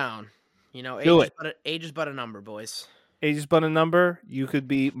 I'm down. You know, age is but a number, boys. Age is but a number. You could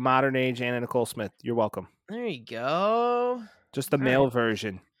be modern age Anna Nicole Smith. You're welcome. There you go. Just the male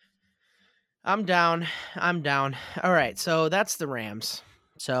version. I'm down. All right, so that's the Rams.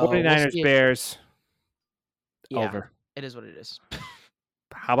 So 49ers, Bears. Yeah, over. It is what it is.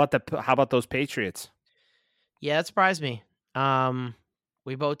 How about those Patriots? Yeah, that surprised me.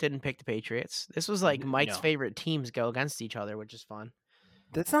 We both didn't pick the Patriots. This was like Mike's favorite teams go against each other, which is fun.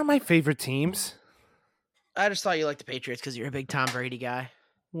 That's not my favorite teams. I just thought you liked the Patriots because you're a big Tom Brady guy.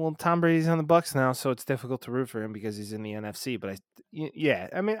 Well, Tom Brady's on the Bucs now, so it's difficult to root for him because he's in the NFC. But don't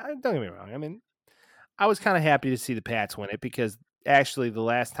get me wrong. I mean, I was kind of happy to see the Pats win it because actually the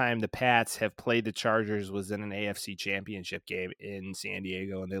last time the Pats have played the Chargers was in an AFC Championship game in San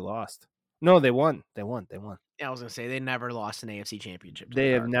Diego, and they lost. No, they won. Yeah, I was gonna say they never lost an AFC Championship.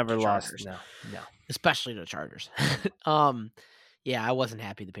 They have never lost. No, especially the Chargers. Yeah, I wasn't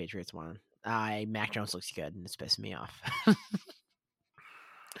happy the Patriots won. Mac Jones looks good, and it's pissing me off.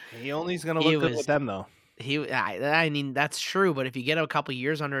 He only's going to look good with them, though. I mean, that's true, but if you get a couple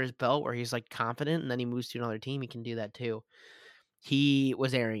years under his belt where he's like confident and then he moves to another team, he can do that too. He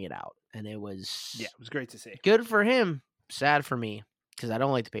was airing it out, and it was great to see. Good for him. Sad for me because I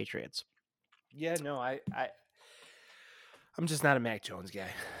don't like the Patriots. Yeah, no, I'm just not a Mac Jones guy,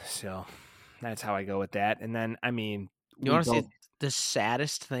 so that's how I go with that. And then, I mean, you want to see the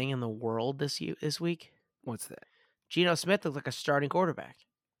saddest thing in the world this week? What's that? Geno Smith looked like a starting quarterback.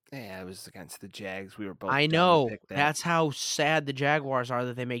 Yeah, it was against the Jags. We were both. I know. That's how sad the Jaguars are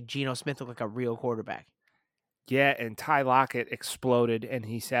that they make Geno Smith look like a real quarterback. Yeah, and Ty Lockett exploded, and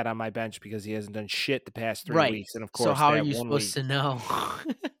he sat on my bench because he hasn't done shit the past 3 weeks. And of course, so how are you supposed to know?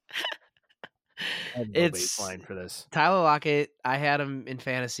 It's baseline for this. Tyler Lockett. I had him in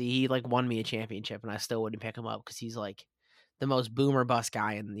fantasy. He won me a championship, and I still wouldn't pick him up because he's like the most boomer bust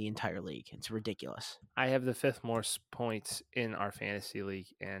guy in the entire league. It's ridiculous. I have the 5th most points in our fantasy league,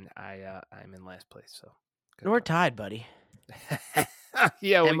 and I'm in last place. So We're tied, buddy.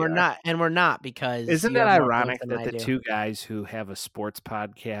 Yeah, and we are. We're not because Isn't you that have more points ironic than that I the do. two guys who have a sports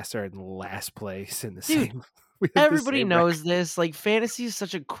podcast are in last place in the Dude, same? We have the everybody same record. knows this. Like, fantasy is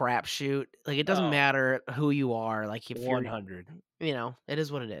such a crapshoot. Like, it doesn't matter who you are. Like, if 100. you're, it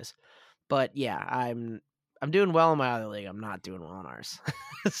is what it is. But yeah, I'm doing well in my other league. I'm not doing well in ours.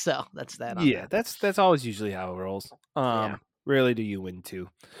 So that's that on Yeah, that. that's always usually how it rolls. Yeah. Rarely do you win two.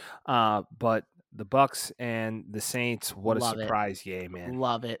 But the Bucks and the Saints, what Love a surprise game, man.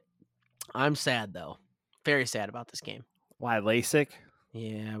 Love it. I'm sad though. Very sad about this game. Why LASIK?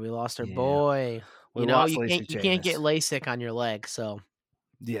 Yeah, we lost our boy. We lost you LASIK can't get Jameis. LASIK on your leg, so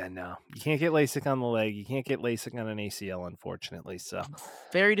Yeah, no. You can't get LASIK on the leg. You can't get LASIK on an ACL, unfortunately. So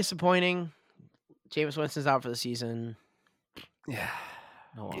very disappointing. Jameis Winston's out for the season. Yeah.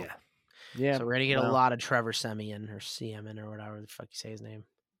 Oh, well. Yeah. So we're gonna get a lot of Trevor Siemian or Siemian or whatever the fuck you say his name.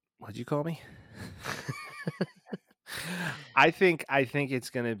 What'd you call me? I think it's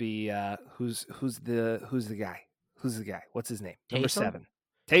gonna be who's the guy? Who's the guy? What's his name? Taysom? Number 7.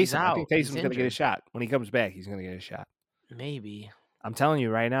 Taysom. I think He's Taysom's gonna get a shot. When he comes back, he's gonna get a shot. Maybe. I'm telling you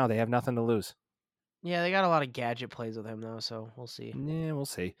right now, they have nothing to lose. Yeah, they got a lot of gadget plays with him though, so we'll see. Yeah, we'll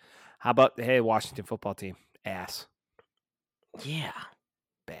see. How about Washington football team? Ass. Yeah.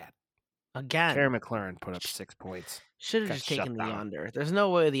 Bad. Again. Terry McLaurin put up 6 points. Should have just taken the under. There's no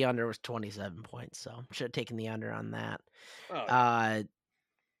way the under was 27 points, so should have taken the under on that. Oh.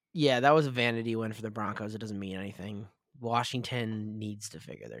 Yeah, that was a vanity win for the Broncos. It doesn't mean anything. Washington needs to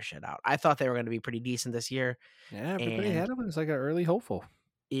figure their shit out. I thought they were going to be pretty decent this year. Yeah, everybody had them as like an early hopeful.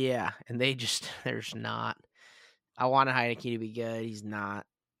 Yeah, and they're just not. I wanted Heineke to be good. He's not.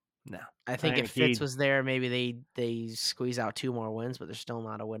 No. I think if Fitz was there, maybe they squeeze out 2 more wins, but they're still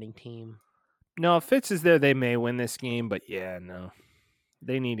not a winning team. No, if Fitz is there, they may win this game, but yeah, no.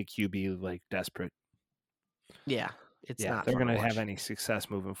 They need a QB like desperate. Yeah. It's not. They're going to have any success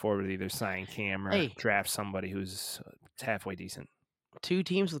moving forward, either sign Cam or draft somebody who's halfway decent. 2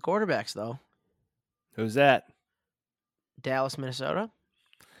 teams with quarterbacks, though. Who's that? Dallas, Minnesota.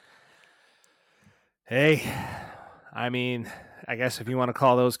 Hey, I mean, I guess if you want to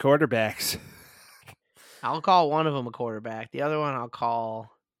call those quarterbacks. I'll call one of them a quarterback. The other one I'll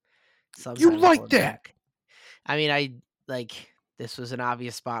call some. You like that? I mean, this was an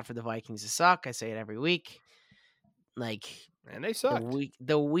obvious spot for the Vikings to suck. I say it every week. And they suck.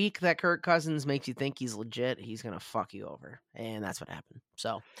 The week that Kirk Cousins makes you think he's legit, he's gonna fuck you over, and that's what happened.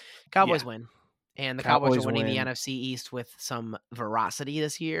 So, Cowboys win, and the Cowboys are winning the NFC East with some veracity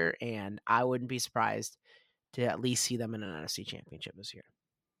this year, and I wouldn't be surprised to at least see them in an NFC Championship this year.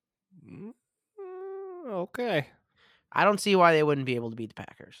 Okay. I don't see why they wouldn't be able to beat the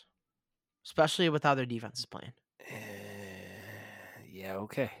Packers, especially with how their defense is playing. Yeah.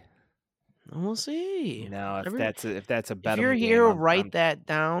 Okay. We'll see. No, if that's a bet. If you're here, write that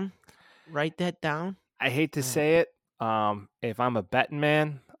down. Write that down. I hate to say it. If I'm a betting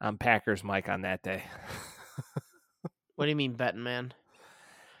man, I'm Packers Mike on that day. What do you mean betting man?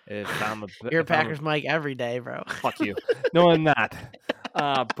 If I'm you're Packers Mike every day, bro. Fuck you. No, I'm not.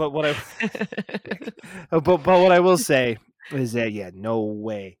 But what I will say is that no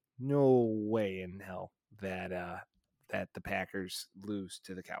way in hell that the Packers lose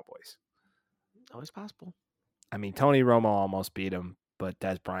to the Cowboys. Always possible. I mean, Tony Romo almost beat him, but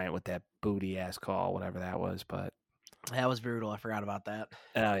Des Bryant with that booty ass call, whatever that was. But that was brutal. I forgot about that.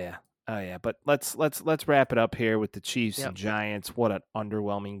 Oh yeah. But let's wrap it up here with the Chiefs and Giants. What an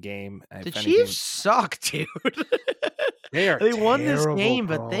underwhelming game. The Chiefs suck, dude. They won this game,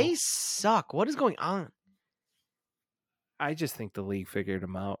 but they suck. What is going on? I just think the league figured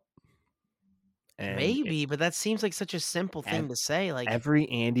them out. And maybe, but that seems like such a simple thing to say. Like every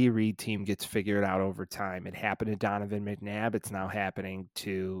Andy Reid team gets figured out over time. It happened to Donovan McNabb. It's now happening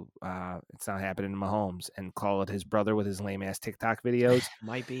to Mahomes, and call it his brother with his lame ass TikTok videos.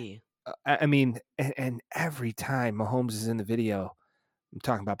 Might be. I mean, and every time Mahomes is in the video, I'm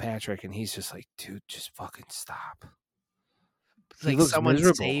talking about Patrick, and he's just like, dude, just fucking stop. It's like, someone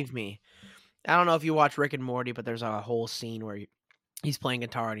save me. I don't know if you watch Rick and Morty, but there's a whole scene where he's playing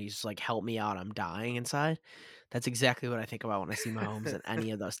guitar and he's like, help me out, I'm dying inside. That's exactly what I think about when I see Mahomes in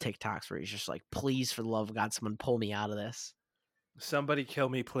any of those TikToks where he's just like, please, for the love of God, someone pull me out of this. Somebody kill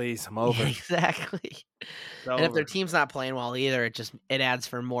me, please. I'm over. Yeah, exactly. And if their team's not playing well either, it adds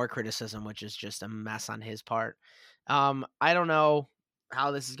for more criticism, which is just a mess on his part. I don't know how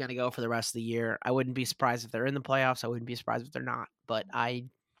this is going to go for the rest of the year. I wouldn't be surprised if they're in the playoffs. I wouldn't be surprised if they're not. But I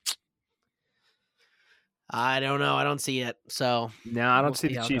don't know. I don't see it. So no, I don't see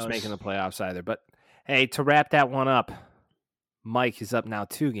the Chiefs making the playoffs either. But hey, to wrap that one up, Mike is up now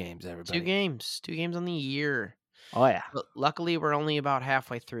 2 games, 2 everybody. games. 2 games on the year. Oh, yeah. But luckily, we're only about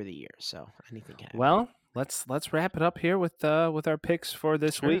halfway through the year, so anything can happen. Well, let's wrap it up here with our picks for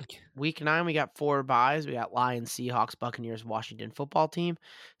this week. Week 9, we got 4 byes. We got Lions, Seahawks, Buccaneers, Washington football team.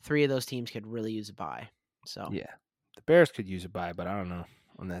 3 of those teams could really use a bye. So Yeah. The Bears could use a bye, but I don't know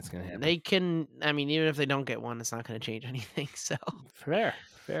when that's going to happen. they can. I mean, even if they don't get one, it's not going to change anything. So Fair.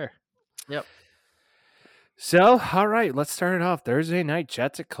 Yep. So, all right, let's start it off. Thursday night,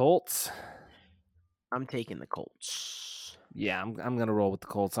 Jets at Colts. I'm taking the Colts. Yeah, I'm going to roll with the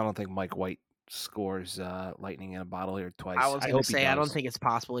Colts. I don't think Mike White scores lightning in a bottle here twice. I was going to say, I don't think it's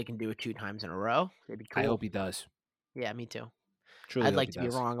possible he can do it 2 times in a row. It'd be cool. I hope he does. Yeah, me too. Truly I'd like to be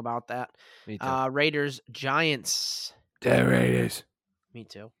wrong about that. Me too. Raiders, Giants. The Raiders. Me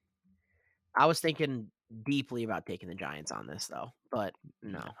too. I was thinking deeply about taking the Giants on this, though. But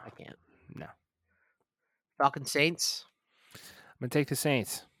no, I can't. No. Falcons, Saints. I'm going to take the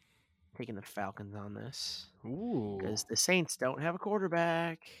Saints. Taking the Falcons on this. Ooh. Because the Saints don't have a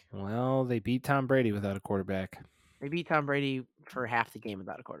quarterback. Well, they beat Tom Brady without a quarterback. They beat Tom Brady for half the game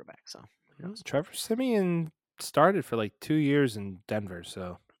without a quarterback. So Trevor Siemian started for like 2 years in Denver,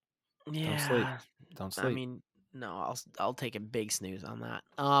 so yeah, don't sleep. I mean, no, I'll take a big snooze on that.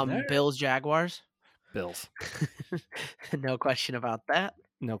 Bills, Jaguars. Bills. No question about that.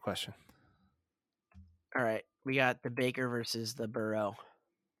 No question. All right, we got the Baker versus the Burrow.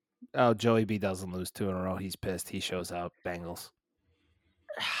 Oh, Joey B doesn't lose 2 in a row. He's pissed. He shows out. Bengals.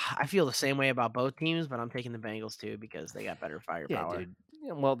 I feel the same way about both teams, but I'm taking the Bengals too because they got better firepower. Yeah, dude.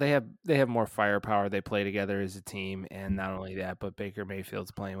 Well, they have more firepower. They play together as a team, and not only that, but Baker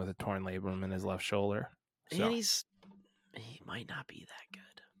Mayfield's playing with a torn labrum in his left shoulder. So. And he might not be that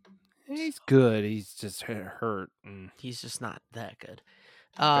good. He's good. He's just hurt. He's just not that good.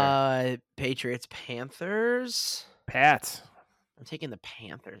 Patriots, Panthers. Pats. I'm taking the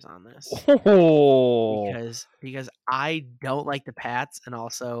Panthers on this. Oh. Because I don't like the Pats, and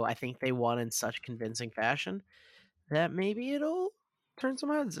also I think they won in such convincing fashion that maybe it'll turn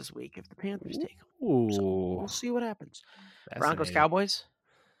some heads this week if the Panthers take them. So we'll see what happens. Broncos, Cowboys.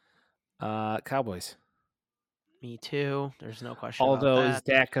 Cowboys. Me too. There's no question. Although, about that. Is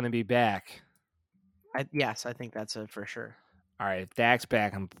Dak going to be back? Yes, I think that's for sure. All right, if Dak's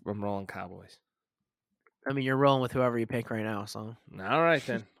back, I'm rolling Cowboys. I mean, you're rolling with whoever you pick right now, so. All right,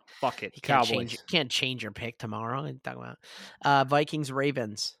 then. Fuck it. Cowboys. Can't change your pick tomorrow. I'm talking about Vikings,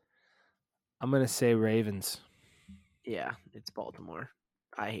 Ravens. I'm going to say Ravens. Yeah, it's Baltimore.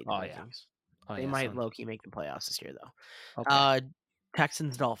 I hate the Vikings. Yeah. They might low-key make the playoffs this year, though. Okay.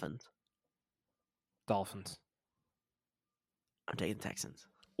 Texans, Dolphins. Dolphins. I'm taking Texans.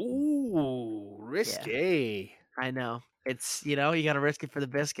 Ooh, risky. Yeah. I know. It's, you got to risk it for the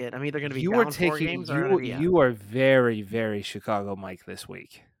biscuit. I'm either going to be down 4 games or you are very, very Chicago Mike this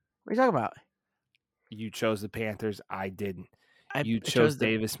week. What are you talking about? You chose the Panthers. I didn't. You chose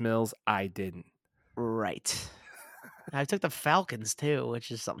Davis Mills. I didn't. Right. I took the Falcons, too, which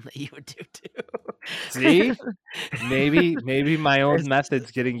is something that you would do, too. See? Maybe my own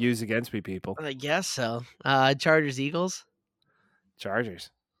method's getting used against me, people. I guess so. Chargers, Eagles. Chargers.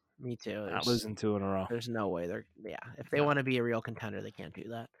 Me too. Not losing 2 in a row. There's no way if they want to be a real contender, they can't do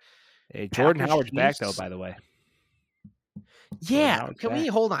that. Hey, Jordan Howard's back though, by the way. Yeah.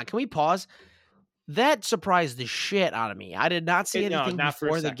 Hold on? Can we pause? That surprised the shit out of me. I did not see anything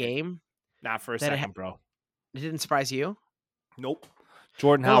before the game. Not for a second, bro. It didn't surprise you? Nope.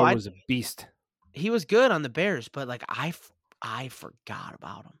 Jordan Howard was a beast. He was good on the Bears, but I forgot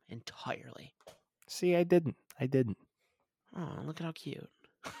about him entirely. See, I didn't. Oh, look at how cute.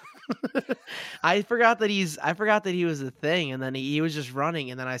 I forgot that he was a thing, and then he was just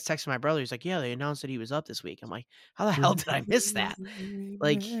running, and then I was texting my brother. He's like, "Yeah, they announced that he was up this week." I'm like, "How the hell did I miss that?"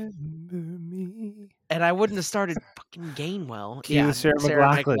 Like, and I wouldn't have started fucking Gainwell. Sarah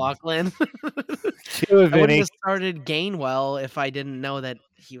McLachlan. I wouldn't have started Gainwell if I didn't know that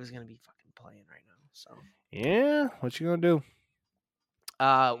he was gonna be fucking playing right now. So yeah, what you gonna do?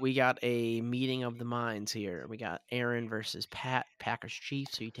 We got a meeting of the minds here. We got Aaron versus Pat, Packers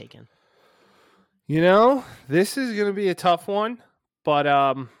Chiefs. Who you taking? This is going to be a tough one, but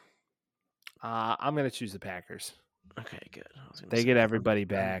I'm going to choose the Packers. Okay, good. They get everybody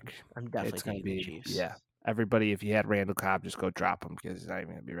back. I'm definitely taking the Chiefs. Yeah, everybody. If you had Randall Cobb, just go drop him because it's not even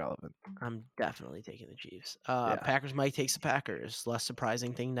going to be relevant. I'm definitely taking the Chiefs. Packers might take the Packers. Less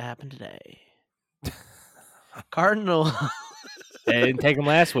surprising thing to happen today. Cardinal. They didn't take them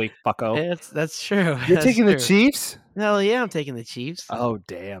last week, fucko. That's true. You're taking the Chiefs? Hell yeah, I'm taking the Chiefs. Oh,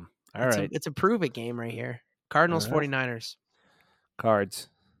 damn. All right. It's a prove-it game right here. Cardinals, 49ers. Cards.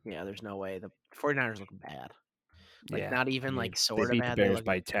 Yeah, there's no way. The 49ers look bad. Like, Yeah, not even, I mean, like, they sorta beat the bad, they Bears look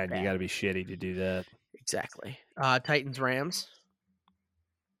by 10. You bad. got to be shitty to do that. Exactly. Titans, Rams.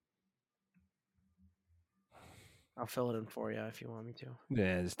 I'll fill it in for you if you want me to.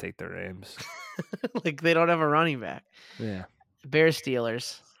 Yeah, just take the Rams. Like, they don't have a running back. Yeah. Bears,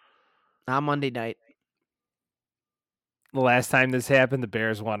 Steelers. On Monday night. The last time this happened, the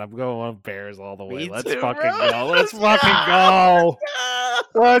Bears won. I'm going Bears all the way. Me Let's too, fucking bro. go. Let's fucking go.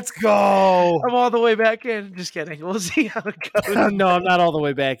 Let's go. I'm all the way back in. Just kidding. We'll see how it goes. No, I'm not all the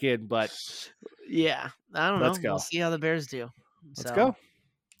way back in, but Yeah. I don't know. let's go. We'll see how the Bears do. Let's go.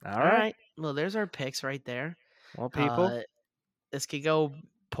 All right. Well, there's our picks right there. Well, people. This could go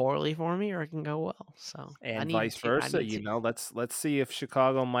poorly for me or it can go well. So And vice versa, let's see if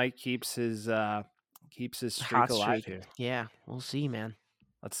Chicago Mike keeps his streak hot alive streak here. Yeah, we'll see, man.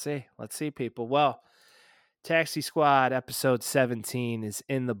 Let's see, people. Well, Taxi Squad episode 17 is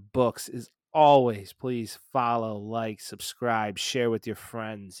in the books. As always, please follow, like, subscribe, share with your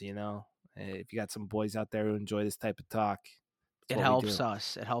friends. If you got some boys out there who enjoy this type of talk, It helps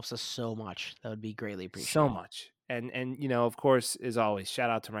us. It helps us so much. That would be greatly appreciated. So much. And of course, as always, shout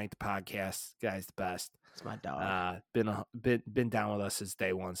out to Rank the Podcast. Guy's the best. It's my dog. Been down with us since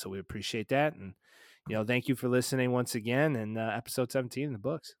day one, so we appreciate that. And thank you for listening once again. And episode 17 in the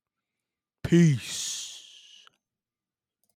books. Peace.